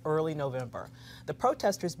since early November. The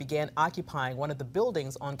protesters began occupying one of the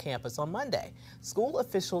buildings on campus on Monday. School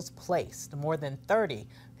officials placed more than 30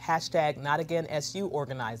 #NotAgainSU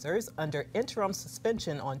organizers under interim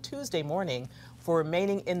suspension on Tuesday morning for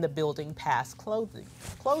remaining in the building past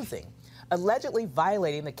closing, allegedly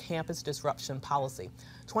violating the campus disruption policy.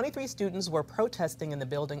 23 students were protesting in the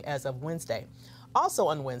building as of Wednesday. Also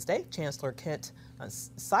on Wednesday, Chancellor Kent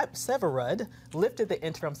Syverud lifted the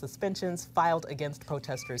interim suspensions filed against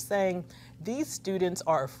protesters, saying, "These students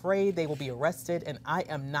are afraid they will be arrested, and I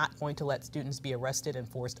am not going to let students be arrested and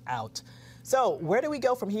forced out." So where do we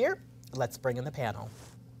go from here? Let's bring in the panel.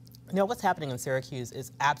 You know, what's happening in Syracuse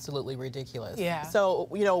is absolutely ridiculous. So,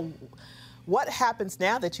 you know, what happens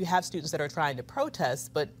now that you have students that are trying to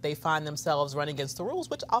protest, but they find themselves running against the rules,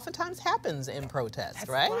 which oftentimes happens in protests,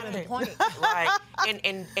 right? That's the point. Right.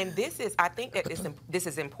 And this is, I think that this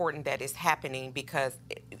is important that it's happening because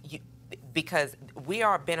we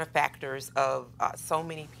are benefactors of so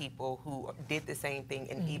many people who did the same thing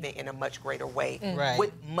and even in a much greater way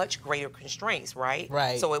with much greater constraints, right?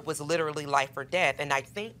 So it was literally life or death. And I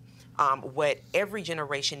think what every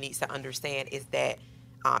generation needs to understand is that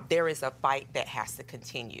there is a fight that has to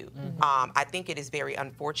continue. I think it is very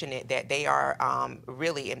unfortunate that they are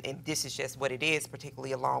really, and this is just what it is,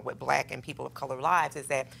 particularly along with Black and people of color lives, is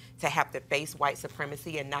that to have to face white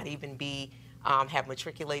supremacy and not even be have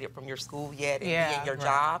matriculated from your school yet and be in your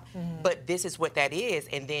job. But this is what that is.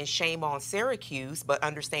 And then shame on Syracuse, but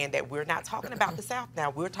understand that we're not talking about the South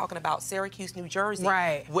now. We're talking about Syracuse, New Jersey,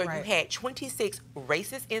 where you had 26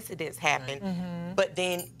 racist incidents happen, but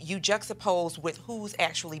then you juxtapose with who's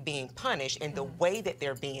actually being punished and the way that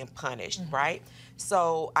they're being punished, right?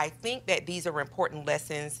 So I think that these are important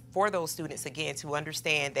lessons for those students, again, to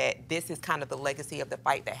understand that this is kind of the legacy of the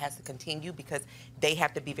fight that has to continue, because they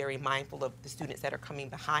have to be very mindful of the students that are coming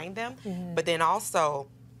behind them. But then also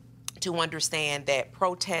to understand that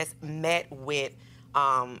protest met with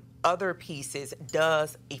other pieces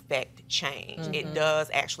does affect change. It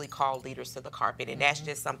does actually call leaders to the carpet, and that's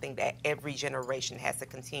just something that every generation has to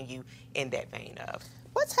continue in that vein of.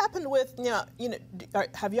 What's happened with,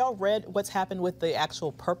 have y'all read what's happened with the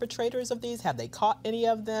actual perpetrators of these? Have they caught any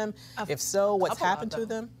of them? If so, what's happened to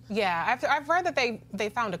them? Yeah, I've read that they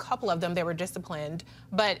found a couple of them. They were disciplined,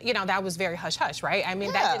 but that was very hush-hush, right? I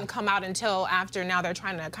mean, that didn't come out until after. Now they're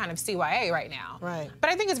trying to kind of CYA right now. Right. But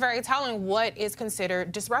I think it's very telling what is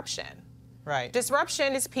considered disruption. Right.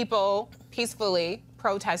 Disruption is people peacefully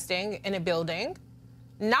protesting in a building,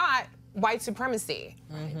 not white supremacy,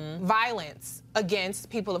 violence against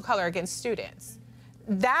people of color, against students.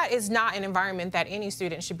 That is not an environment that any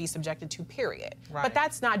student should be subjected to, period. Right. But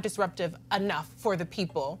that's not disruptive enough for the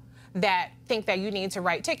people that think that you need to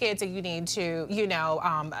write tickets and you need to,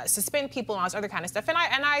 suspend people and all this other kind of stuff. And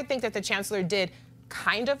I think that the chancellor did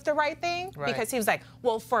kind of the right thing, because he was like,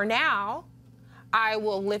 well, for now, I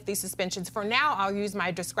will lift these suspensions. For now, I'll use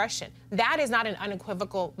my discretion. That is not an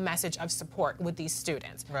unequivocal message of support with these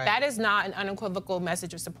students. Right. That is not an unequivocal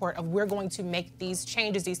message of support of we're going to make these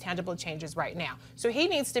changes, these tangible changes right now. So he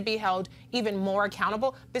needs to be held even more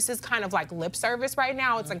accountable. This is kind of like lip service right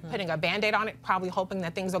now. It's like putting a Band-Aid on it, probably hoping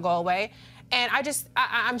that things will go away. And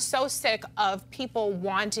I'm so sick of people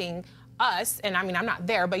wanting us, and I mean, I'm not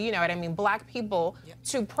there, but you know what I mean, Black people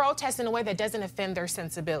to protest in a way that doesn't offend their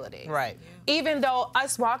sensibility. Right. Even though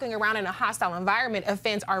us walking around in a hostile environment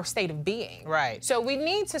offends our state of being. Right. So we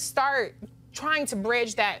need to start trying to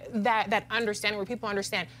bridge that understanding where people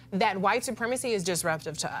understand that white supremacy is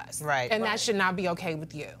disruptive to us. Right. And that should not be okay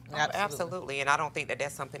with you. Absolutely. And I don't think that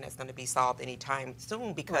that's something that's going to be solved anytime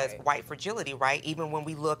soon, because white fragility, right? Even when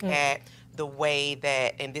we look at the way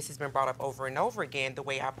that, and this has been brought up over and over again, the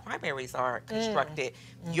way our primaries are constructed,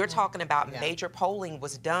 you're talking about major polling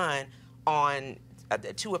was done on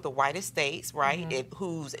two of the whitest states, right?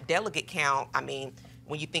 Whose delegate count, I mean,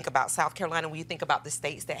 when you think about South Carolina, when you think about the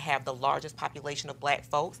states that have the largest population of Black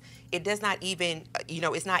folks, it does not even,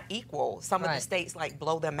 it's not equal. Some of the states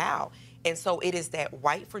blow them out. And so it is that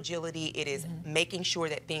white fragility, it is making sure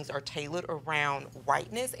that things are tailored around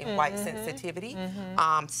whiteness and white sensitivity.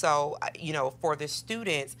 So, for the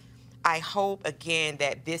students, I hope, again,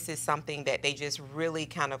 that this is something that they just really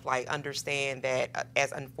kind of understand that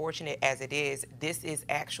as unfortunate as it is, this is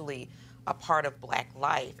actually a part of Black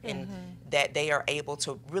life, and that they are able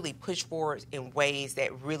to really push forward in ways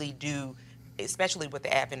that really do, especially with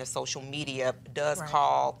the advent of social media, does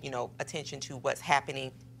call, attention to what's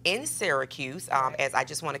happening in Syracuse, as I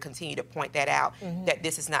just want to continue to point that out, that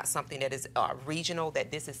this is not something that is regional,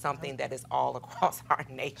 that this is something that is all across our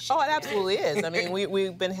nation. Oh, it absolutely is. I mean,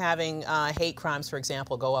 we've been having hate crimes, for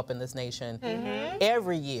example, go up in this nation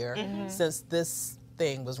every year since this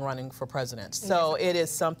thing was running for president. So it is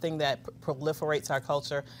something that proliferates our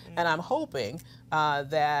culture, and I'm hoping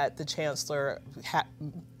that the chancellor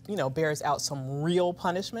bears out some real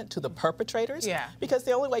punishment to the perpetrators. Yeah. Because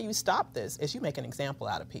the only way you stop this is you make an example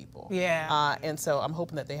out of people. Yeah. And so I'm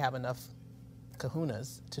hoping that they have enough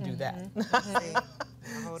kahunas to do that.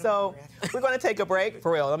 So we're going to take a break.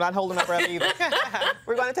 For real, I'm not holding up breath either.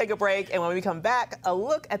 We're going to take a break, and when we come back, a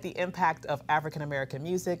look at the impact of African-American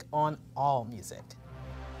music on all music.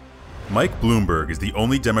 Mike Bloomberg is the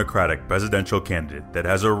only Democratic presidential candidate that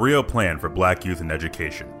has a real plan for Black youth and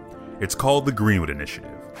education. It's called the Greenwood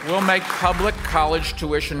Initiative. We'll make public college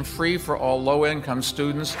tuition free for all low-income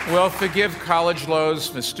students. We'll forgive college loans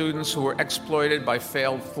for students who were exploited by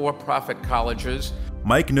failed for-profit colleges.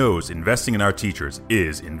 Mike knows investing in our teachers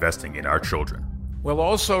is investing in our children. We'll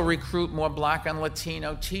also recruit more Black and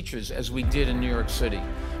Latino teachers, as we did in New York City,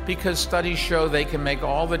 because studies show they can make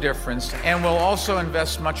all the difference. And we'll also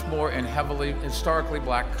invest much more in historically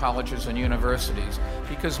Black colleges and universities,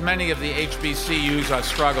 because many of the HBCUs are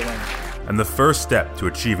struggling. And the first step to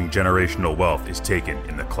achieving generational wealth is taken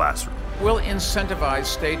in the classroom. We'll incentivize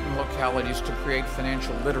state and localities to create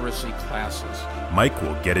financial literacy classes. Mike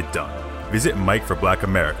will get it done. Visit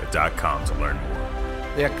MikeForBlackAmerica.com to learn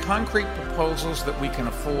more. They are concrete proposals that we can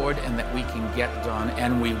afford and that we can get done,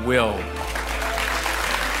 and we will.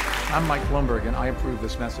 I'm Mike Bloomberg, and I approve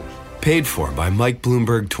this message. Paid for by Mike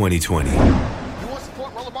Bloomberg 2020. You want to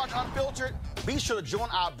support Roland Martin Unfiltered? Be sure to join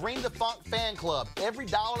our Bring the Funk fan club. Every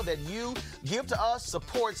dollar that you give to us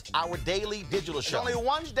supports our daily digital show. There's only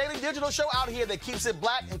one daily digital show out here that keeps it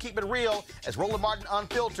black and keep it real. It's Roland Martin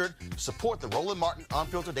Unfiltered. Support the Roland Martin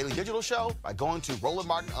Unfiltered daily digital show by going to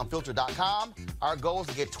RolandMartinUnfiltered.com. Our goal is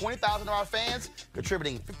to get 20,000 of our fans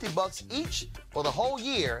contributing $50 each for the whole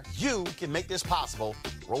year. You can make this possible.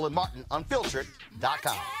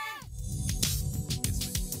 RolandMartinUnfiltered.com.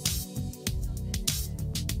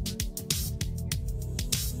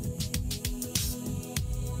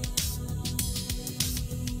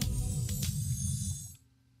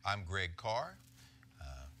 I'm Greg Carr,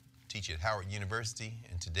 teach at Howard University,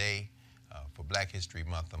 and today, for Black History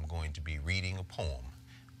Month, I'm going to be reading a poem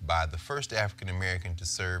by the first African American to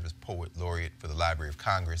serve as Poet Laureate for the Library of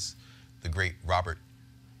Congress, the great Robert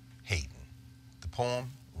Hayden. The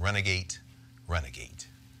poem, Renegade, Renegade.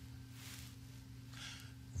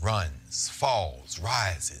 Runs, falls,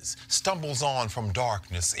 rises, stumbles on from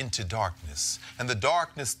darkness into darkness, and the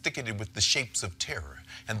darkness thicketed with the shapes of terror,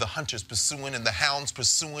 and the hunters pursuing, and the hounds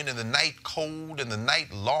pursuing, and the night cold, and the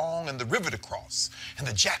night long, and the river to cross, and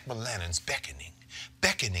the jack-o'-lanterns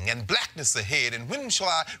beckoning, and blackness ahead, and when shall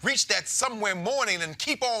I reach that somewhere morning and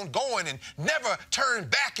keep on going, and never turn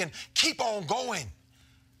back, and keep on going?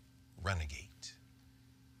 Renegade,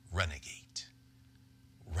 renegade,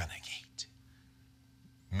 renegade.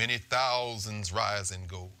 Many thousands rise and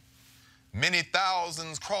go. Many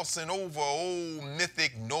thousands crossing over old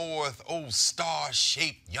mythic north, old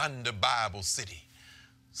star-shaped yonder Bible city.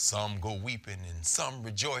 Some go weeping and some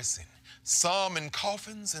rejoicing, some in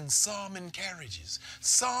coffins and some in carriages,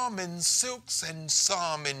 some in silks and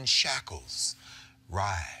some in shackles.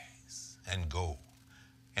 Rise and go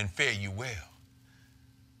and fare you well.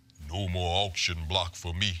 No more auction block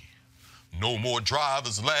for me. No more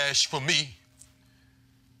driver's lash for me.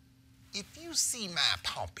 If you see my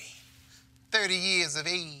Pompey, 30 years of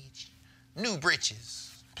age, new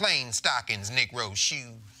breeches, plain stockings, Negro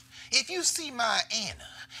shoes. If you see my Anna,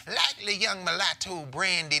 likely young mulatto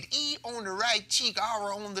branded E on the right cheek,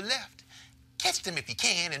 Aura on the left, catch them if you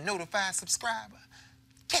can and notify subscriber.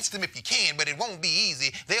 Catch them if you can, but it won't be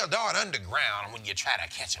easy. They'll dart underground when you try to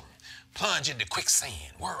catch them. Plunge into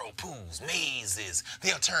quicksand, whirlpools, mazes.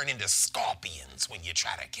 They'll turn into scorpions when you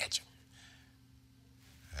try to catch them.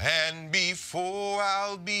 And before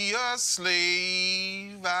I'll be a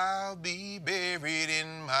slave, I'll be buried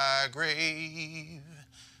in my grave.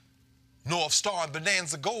 North Star and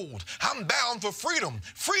Bonanza Gold, I'm bound for freedom,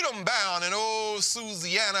 freedom bound, and oh,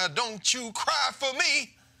 Susanna, don't you cry for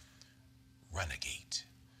me. Renegade,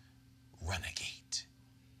 renegade,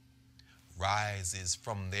 rises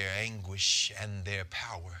from their anguish and their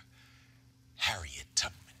power, Harriet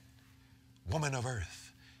Tubman, woman of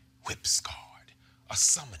earth, whip-scarred, a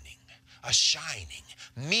summoning, a shining,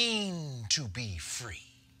 mean to be free.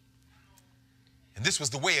 And this was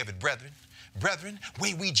the way of it, brethren. Brethren,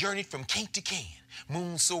 way we journeyed from Cape to Can.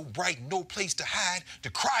 Moon so bright, no place to hide, to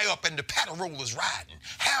cry up and the paddle rollers riding.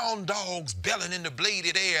 Hound dogs belling in the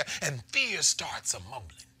bladed air, and fear starts a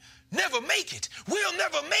mumbling. Never make it, we'll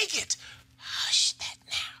never make it. Hush that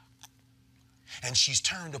now. And she's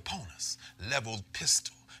turned upon us, leveled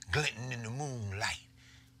pistol, glinting in the moonlight.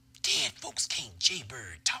 Dead folks can't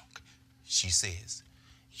jaybird talk, she says.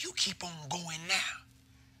 You keep on going now,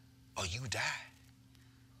 or you die.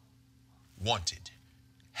 Wanted,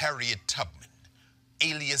 Harriet Tubman,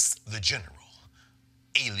 alias the General,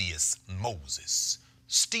 alias Moses,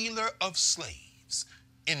 stealer of slaves,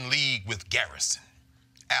 in league with Garrison,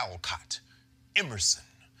 Alcott, Emerson,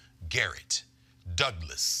 Garrett,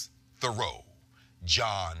 Douglas, Thoreau,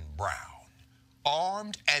 John Brown,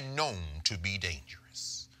 armed and known to be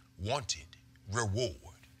dangerous. Wanted, reward,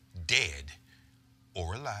 dead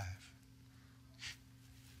or alive.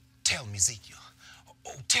 Tell me, Ezekiel,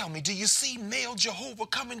 oh, tell me, do you see male Jehovah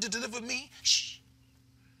coming to deliver me? Shh.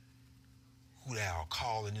 Who thou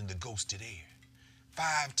calling in the ghosted air?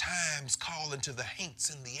 5 times calling to the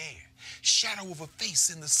haints in the air. Shadow of a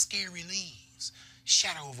face in the scary leaves.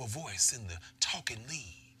 Shadow of a voice in the talking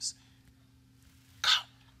leaves. Come,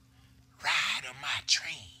 ride on my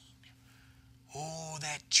train. Oh,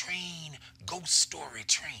 that train, ghost story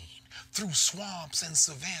train, through swamps and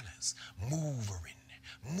savannas, movering,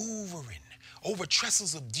 over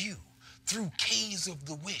trestles of dew, through caves of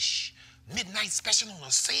the wish, midnight special on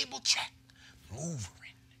a sable track, moving.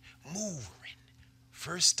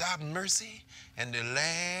 First stop mercy, and the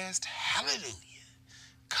last hallelujah.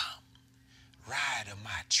 Come, ride on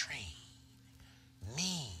my train.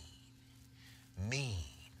 Mean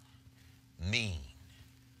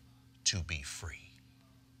to be free.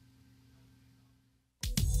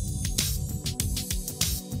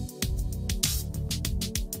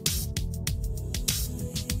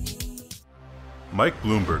 Mike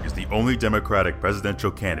Bloomberg is the only Democratic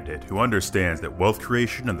presidential candidate who understands that wealth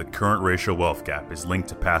creation and the current racial wealth gap is linked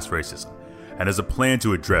to past racism and has a plan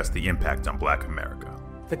to address the impact on Black America.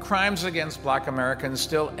 The crimes against Black Americans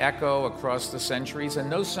still echo across the centuries, and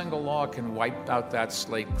no single law can wipe out that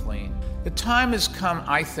slate clean. The time has come,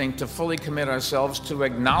 I think, to fully commit ourselves to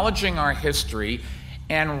acknowledging our history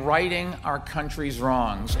and righting our country's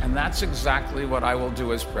wrongs, and that's exactly what I will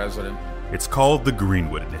do as president. It's called the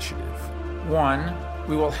Greenwood Initiative. 1,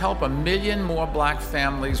 we will help 1 million more Black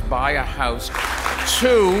families buy a house.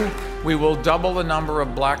 2, we will double the number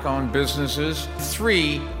of Black-owned businesses.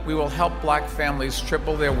 3, we will help Black families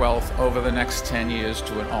triple their wealth over the next 10 years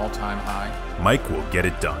to an all-time high. Mike will get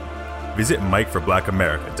it done. Visit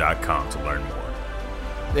MikeForBlackAmerica.com to learn more.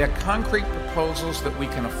 They are concrete proposals that we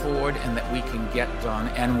can afford and that we can get done,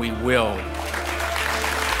 and we will.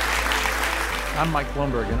 I'm Mike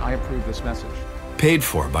Bloomberg, and I approve this message. Paid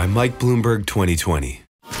for by Mike Bloomberg 2020.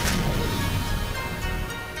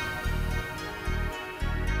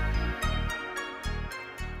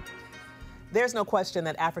 There's no question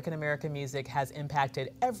that African American music has impacted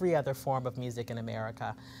every other form of music in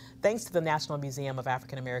America. Thanks to the National Museum of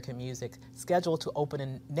African American Music, scheduled to open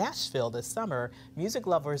in Nashville this summer, music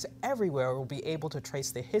lovers everywhere will be able to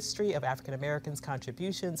trace the history of African Americans'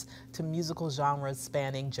 contributions to musical genres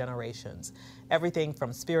spanning generations. Everything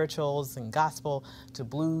from spirituals and gospel to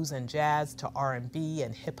blues and jazz to R&B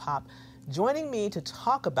and hip hop. Joining me to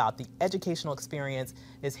talk about the educational experience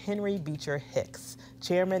is Henry Beecher Hicks,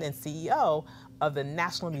 Chairman and CEO of the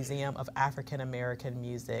National Museum of African American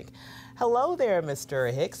Music. Hello there,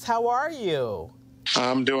 Mr. Hicks. How are you?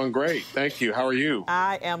 I'm doing great. Thank you. How are you?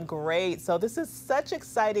 I am great. So this is such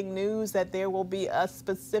exciting news that there will be a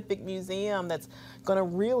specific museum that's going to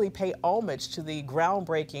really pay homage to the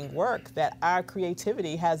groundbreaking work that our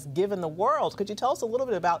creativity has given the world. Could you tell us a little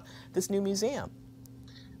bit about this new museum?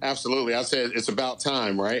 Absolutely. I said it's about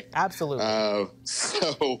time, right? Absolutely.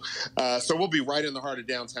 So we'll be right in the heart of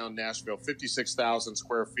downtown Nashville, 56,000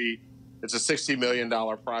 square feet. It's a $60 million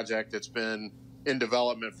project. It's been in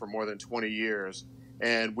development for more than 20 years.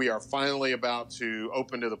 And we are finally about to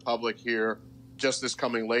open to the public here just this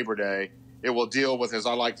coming Labor Day. It will deal with, as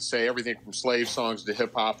I like to say, everything from slave songs to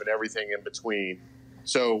hip hop and everything in between.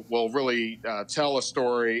 So we'll really tell a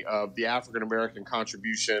story of the African American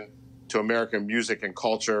contribution to American music and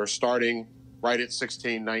culture, starting right at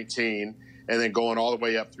 1619 and then going all the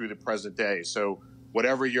way up through the present day. So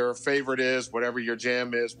whatever your favorite is, whatever your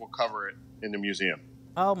jam is, we'll cover it in the museum.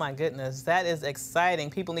 Oh my goodness, that is exciting.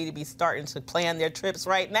 People need to be starting to plan their trips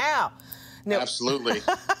right now. No. Absolutely.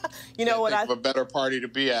 You know what? I think of a better party to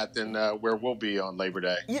be at than where we'll be on Labor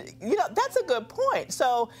Day. You know, that's a good point.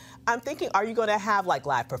 So I'm thinking, are you going to have like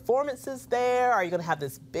live performances there? Are you going to have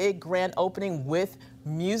this big grand opening with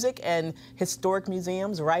music and historic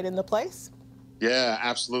museums right in the place? Yeah,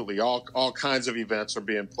 absolutely. All kinds of events are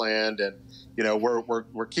being planned, and you know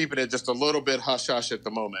we're keeping it just a little bit hush hush at the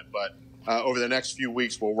moment. But over the next few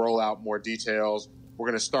weeks, we'll roll out more details. We're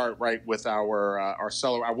going to start right with our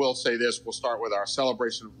I will say this: we'll start with our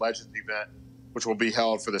Celebration of Legends event, which will be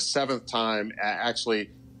held for the 7th time, actually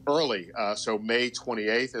early. So May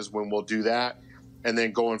 28th is when we'll do that, and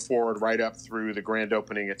then going forward right up through the grand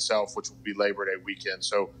opening itself, which will be Labor Day weekend.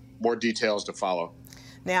 So more details to follow.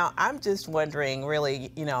 Now, I'm just wondering,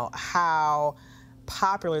 really, you know, how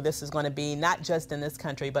popular this is going to be, not just in this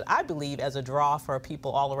country, but I believe as a draw for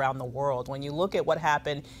people all around the world. When you look at what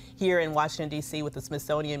happened here in Washington, D.C. with the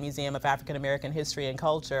Smithsonian Museum of African American History and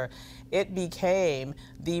Culture, it became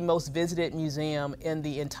the most visited museum in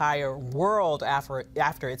the entire world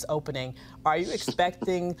after its opening. Are you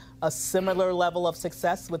expecting a similar level of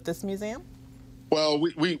success with this museum? Well,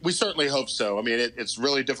 we certainly hope so. I mean, it's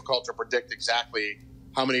really difficult to predict exactly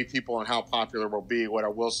how many people and how popular it will be. What I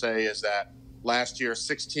will say is that last year,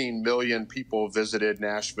 16 million people visited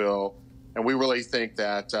Nashville, and we really think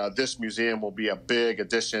that this museum will be a big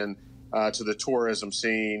addition to the tourism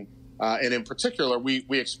scene. And in particular, we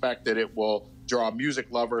expect that it will draw music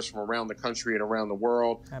lovers from around the country and around the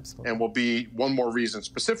world. Absolutely. And will be one more reason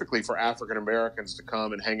specifically for African Americans to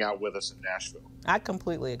come and hang out with us in Nashville. I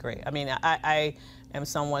completely agree. I mean, I am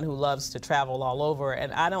someone who loves to travel all over,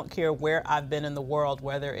 and I don't care where I've been in the world,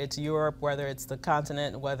 whether it's Europe, whether it's the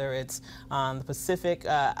continent, whether it's the Pacific,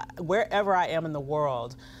 wherever I am in the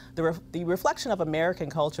world. The reflection of American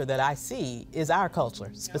culture that I see is our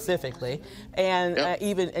culture specifically, and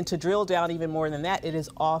and to drill down even more than that, it is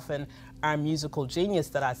often our musical genius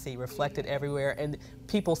that I see reflected everywhere, and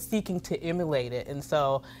people seeking to emulate it. And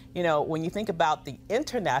so, you know, when you think about the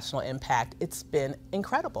international impact, it's been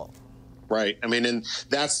incredible. Right. I mean, and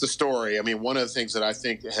that's the story. I mean, one of the things that I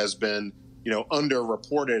think has been, you know,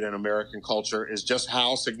 underreported in American culture is just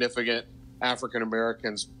how significant African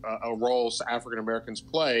Americans, roles African Americans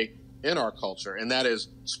play in our culture. And that is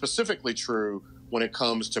specifically true when it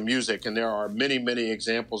comes to music. And there are many, many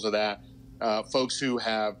examples of that. Folks who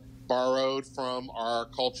have borrowed from our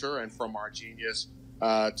culture and from our genius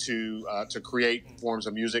to create forms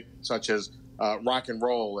of music such as rock and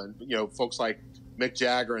roll. And, you know, folks like Mick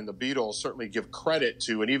Jagger and the Beatles certainly give credit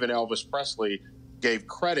to, and even Elvis Presley gave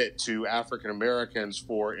credit to African Americans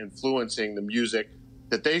for influencing the music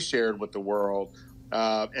that they shared with the world.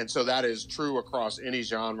 And so that is true across any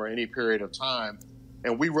genre, any period of time.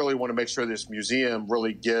 And we really want to make sure this museum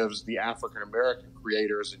really gives the African American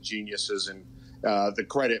creators and geniuses and the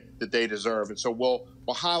credit that they deserve. And so we'll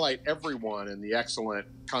highlight everyone and the excellent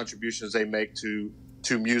contributions they make to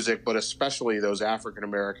music, but especially those African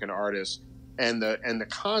American artists and the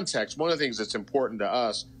context. One of the things that's important to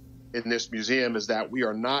us in this museum is that we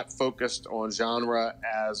are not focused on genre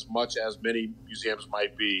as much as many museums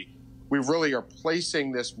might be. We really are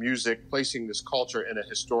placing this music, placing this culture in a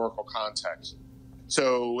historical context.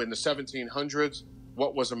 So in the 1700s,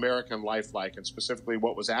 what was American life like, and specifically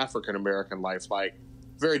what was African American life like?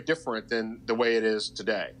 Very different than the way it is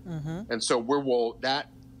today. Mm-hmm. And so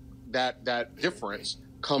that difference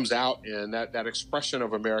comes out in that expression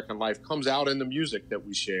of American life comes out in the music that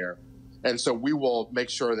we share. And so we will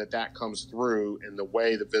make sure that comes through in the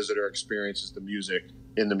way the visitor experiences the music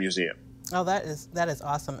in the museum. Oh, that is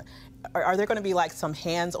awesome. Are there going to be like some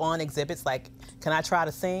hands-on exhibits? Like, can I try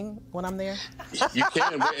to sing when I'm there? You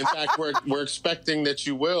can. In fact, we're expecting that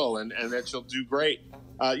you will and that you'll do great.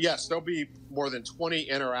 Yes, there'll be more than 20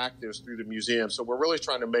 interactives through the museum. So we're really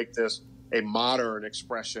trying to make this a modern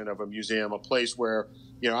expression of a museum, a place where,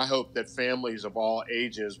 you know, I hope that families of all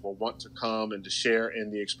ages will want to come and to share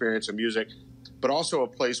in the experience of music, but also a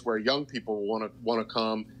place where young people will want to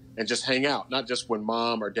come and just hang out, not just when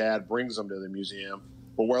mom or dad brings them to the museum,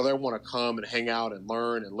 but where they want to come and hang out and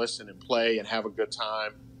learn and listen and play and have a good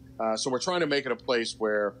time. So we're trying to make it a place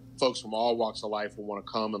where folks from all walks of life will want to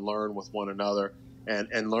come and learn with one another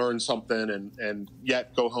and learn something and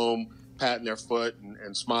yet go home patting their foot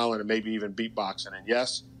and smiling and maybe even beatboxing. And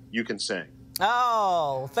yes, you can sing.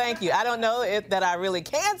 Oh, thank you. I don't know that I really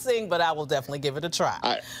can sing, but I will definitely give it a try.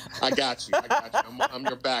 I got you. I'm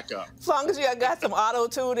your backup. As long as you got some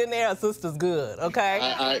auto-tune in there, sister's good, okay?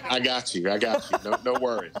 I got you. No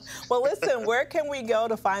worries. Well, listen, where can we go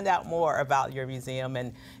to find out more about your museum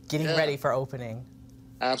and getting ready for opening?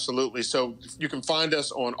 Absolutely. So you can find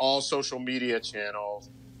us on all social media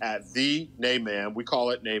channels at The NAMAM. We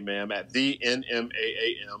call it NAMAM, at The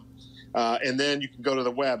NMAAM. And then you can go to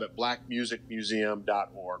the web at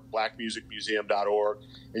blackmusicmuseum.org, blackmusicmuseum.org,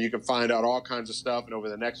 and you can find out all kinds of stuff. And over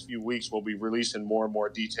the next few weeks, we'll be releasing more and more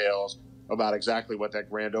details about exactly what that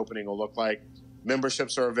grand opening will look like.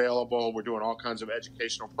 Memberships are available. We're doing all kinds of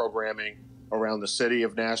educational programming around the city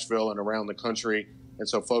of Nashville and around the country. And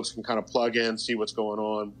so folks can kind of plug in, see what's going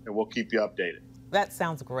on, and we'll keep you updated. That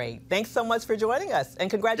sounds great. Thanks so much for joining us, and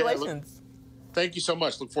congratulations. Thank you so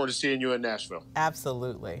much. Look forward to seeing you in Nashville.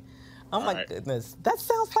 Absolutely. Oh, my goodness. That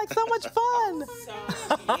sounds like so much fun.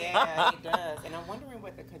 Yeah, it does. And I'm wondering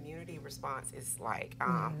what the community response is like,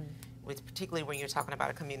 with particularly when you're talking about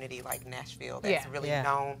a community like Nashville that's really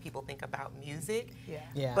known. People think about music.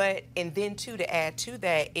 Yeah. But, and then, too, to add to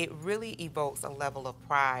that, it really evokes a level of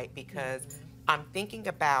pride because I'm thinking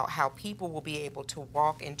about how people will be able to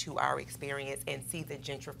walk into our experience and see the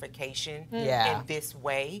gentrification in this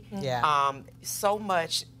way. So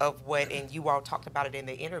much of what, and you all talked about it in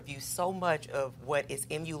the interview, so much of what is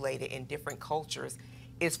emulated in different cultures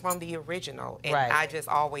is from the original. And I just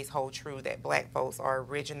always hold true that Black folks are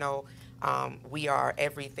original. We are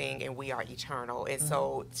everything and we are eternal. And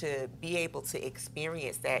so to be able to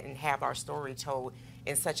experience that and have our story told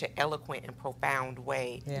in such an eloquent and profound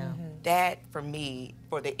way. Yeah. That, for me,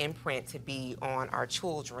 for the imprint to be on our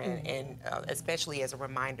children, and especially as a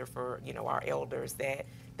reminder for, our elders that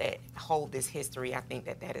hold this history, I think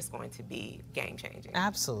that is going to be game-changing.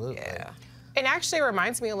 Absolutely. Yeah. It actually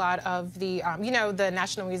reminds me a lot of the, the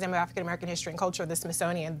National Museum of African American History and Culture, the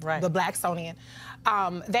Smithsonian, the Blacksonian.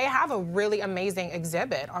 They have a really amazing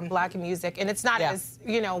exhibit on Black music, and it's not as,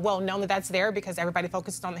 well known that that's there because everybody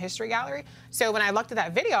focuses on the History Gallery. So when I looked at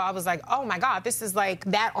that video, I was like, oh my God, this is like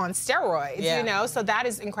that on steroids, So that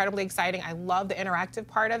is incredibly exciting. I love the interactive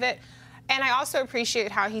part of it. And I also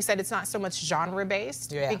appreciate how he said it's not so much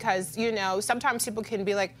genre-based because, sometimes people can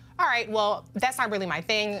be like, all right, well, that's not really my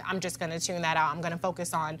thing. I'm just going to tune that out. I'm going to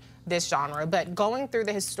focus on this genre. But going through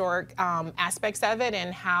the historic aspects of it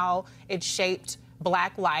and how it shaped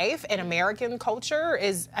Black life and American culture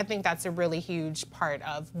I think that's a really huge part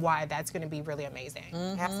of why that's going to be really amazing.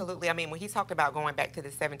 Absolutely. I mean, when he talked about going back to the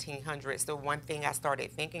 1700s, the one thing I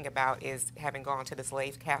started thinking about is having gone to the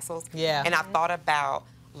slave castles. Yeah. And I thought about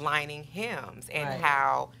lining hymns and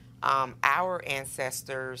how our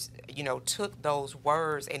ancestors, took those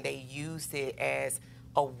words and they used it as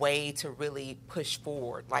a way to really push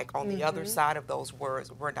forward. Like on the other side of those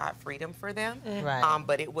words were not freedom for them,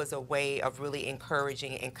 but it was a way of really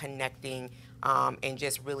encouraging and connecting and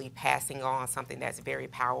just really passing on something that's very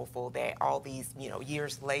powerful that all these,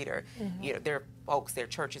 years later, there are folks, there are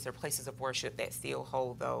churches, there are places of worship that still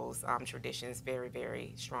hold those traditions very,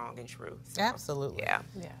 very strong and true. So, absolutely. Yeah.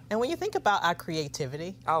 And when you think about our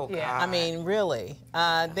creativity, oh, God. I mean, really,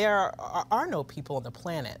 there are no people on the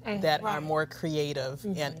planet that are more creative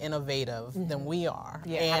and innovative than we are.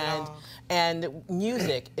 And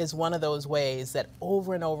music is one of those ways that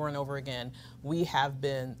over and over and over again, we have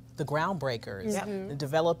been the groundbreakers,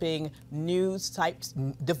 developing new types,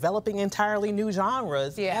 developing entirely new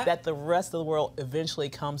genres that the rest of the world eventually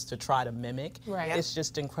comes to try to mimic. It's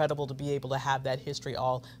just incredible to be able to have that history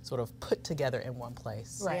all sort of put together in one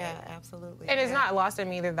place. Yeah, absolutely. And it's not lost on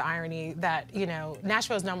me either the irony that,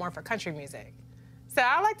 Nashville is known more for country music. So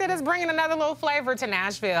I like that it's bringing another little flavor to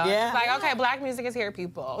Nashville. Yeah. It's like, okay, Black music is here,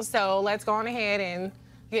 people. So let's go on ahead and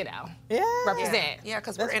represent. Yeah,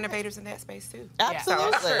 because we're innovators in that space too.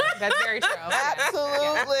 Absolutely. That's very true.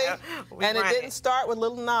 Absolutely. And it didn't start with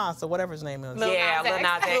Lil Nas or whatever his name is. Lil Nas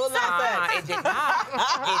X. It did not.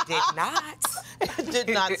 It did not. It did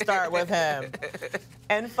not start with him.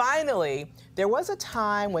 And finally, there was a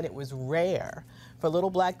time when it was rare for little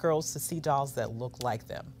Black girls to see dolls that look like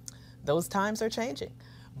them. Those times are changing.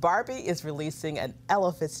 Barbie is releasing an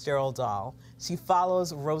Ella Fitzgerald doll. She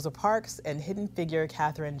follows Rosa Parks and hidden figure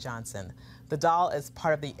Katherine Johnson. The doll is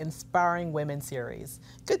part of the Inspiring Women series.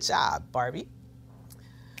 Good job, Barbie.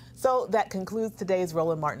 So that concludes today's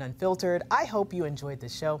Roland Martin Unfiltered. I hope you enjoyed the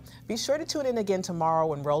show. Be sure to tune in again tomorrow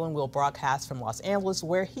when Roland will broadcast from Los Angeles,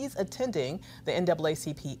 where he's attending the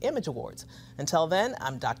NAACP Image Awards. Until then,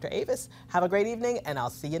 I'm Dr. Avis. Have a great evening, and I'll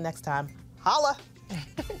see you next time. Holla!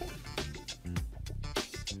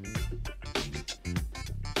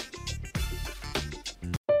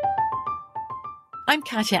 I'm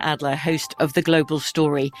Katya Adler, host of The Global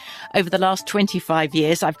Story. Over the last 25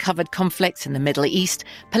 years, I've covered conflicts in the Middle East,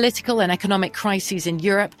 political and economic crises in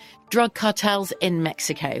Europe, drug cartels in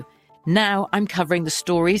Mexico. Now I'm covering the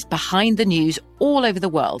stories behind the news all over the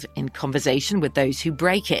world in conversation with those who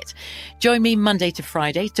break it. Join me Monday to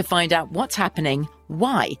Friday to find out what's happening,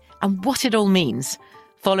 why, and what it all means.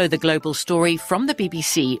 Follow The Global Story from the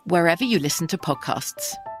BBC wherever you listen to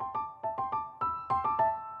podcasts.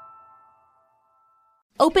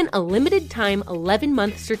 Open a limited-time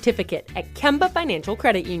 11-month certificate at Kemba Financial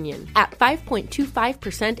Credit Union. At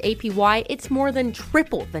 5.25% APY, it's more than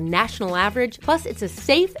triple the national average, plus it's a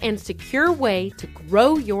safe and secure way to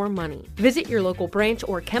grow your money. Visit your local branch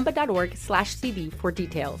or kemba.org/cb for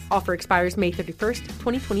details. Offer expires May 31st,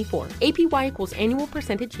 2024. APY equals annual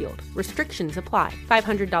percentage yield. Restrictions apply.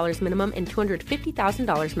 $500 minimum and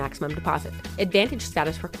 $250,000 maximum deposit. Advantage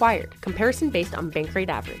status required. Comparison based on bank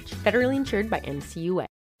rate average. Federally insured by NCUA.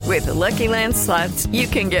 With the Lucky Land Slots, you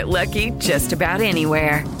can get lucky just about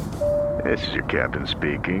anywhere. This is your captain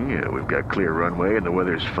speaking. We've got clear runway and the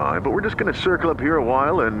weather's fine, but we're just going to circle up here a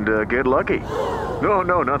while and get lucky.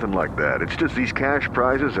 No, nothing like that. It's just these cash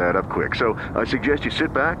prizes add up quick. So I suggest you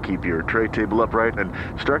sit back, keep your tray table upright, and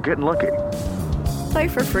start getting lucky. Play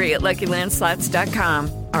for free at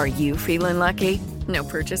LuckyLandSlots.com. Are you feeling lucky? No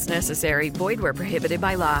purchase necessary. Void where prohibited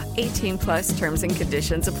by law. 18+ terms and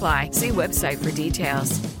conditions apply. See website for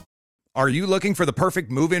details. Are you looking for the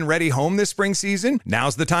perfect move-in ready home this spring season?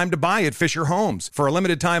 Now's the time to buy at Fisher Homes. For a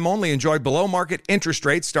limited time only, enjoy below-market interest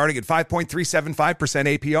rates starting at 5.375%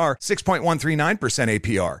 APR, 6.139%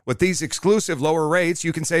 APR. With these exclusive lower rates,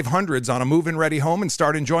 you can save hundreds on a move-in ready home and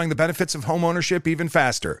start enjoying the benefits of home ownership even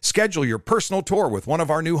faster. Schedule your personal tour with one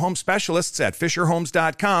of our new home specialists at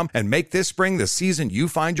FisherHomes.com and make this spring the season you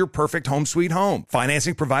find your perfect home sweet home.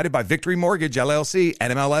 Financing provided by Victory Mortgage, LLC,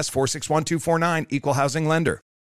 NMLS 461249, Equal Housing Lender.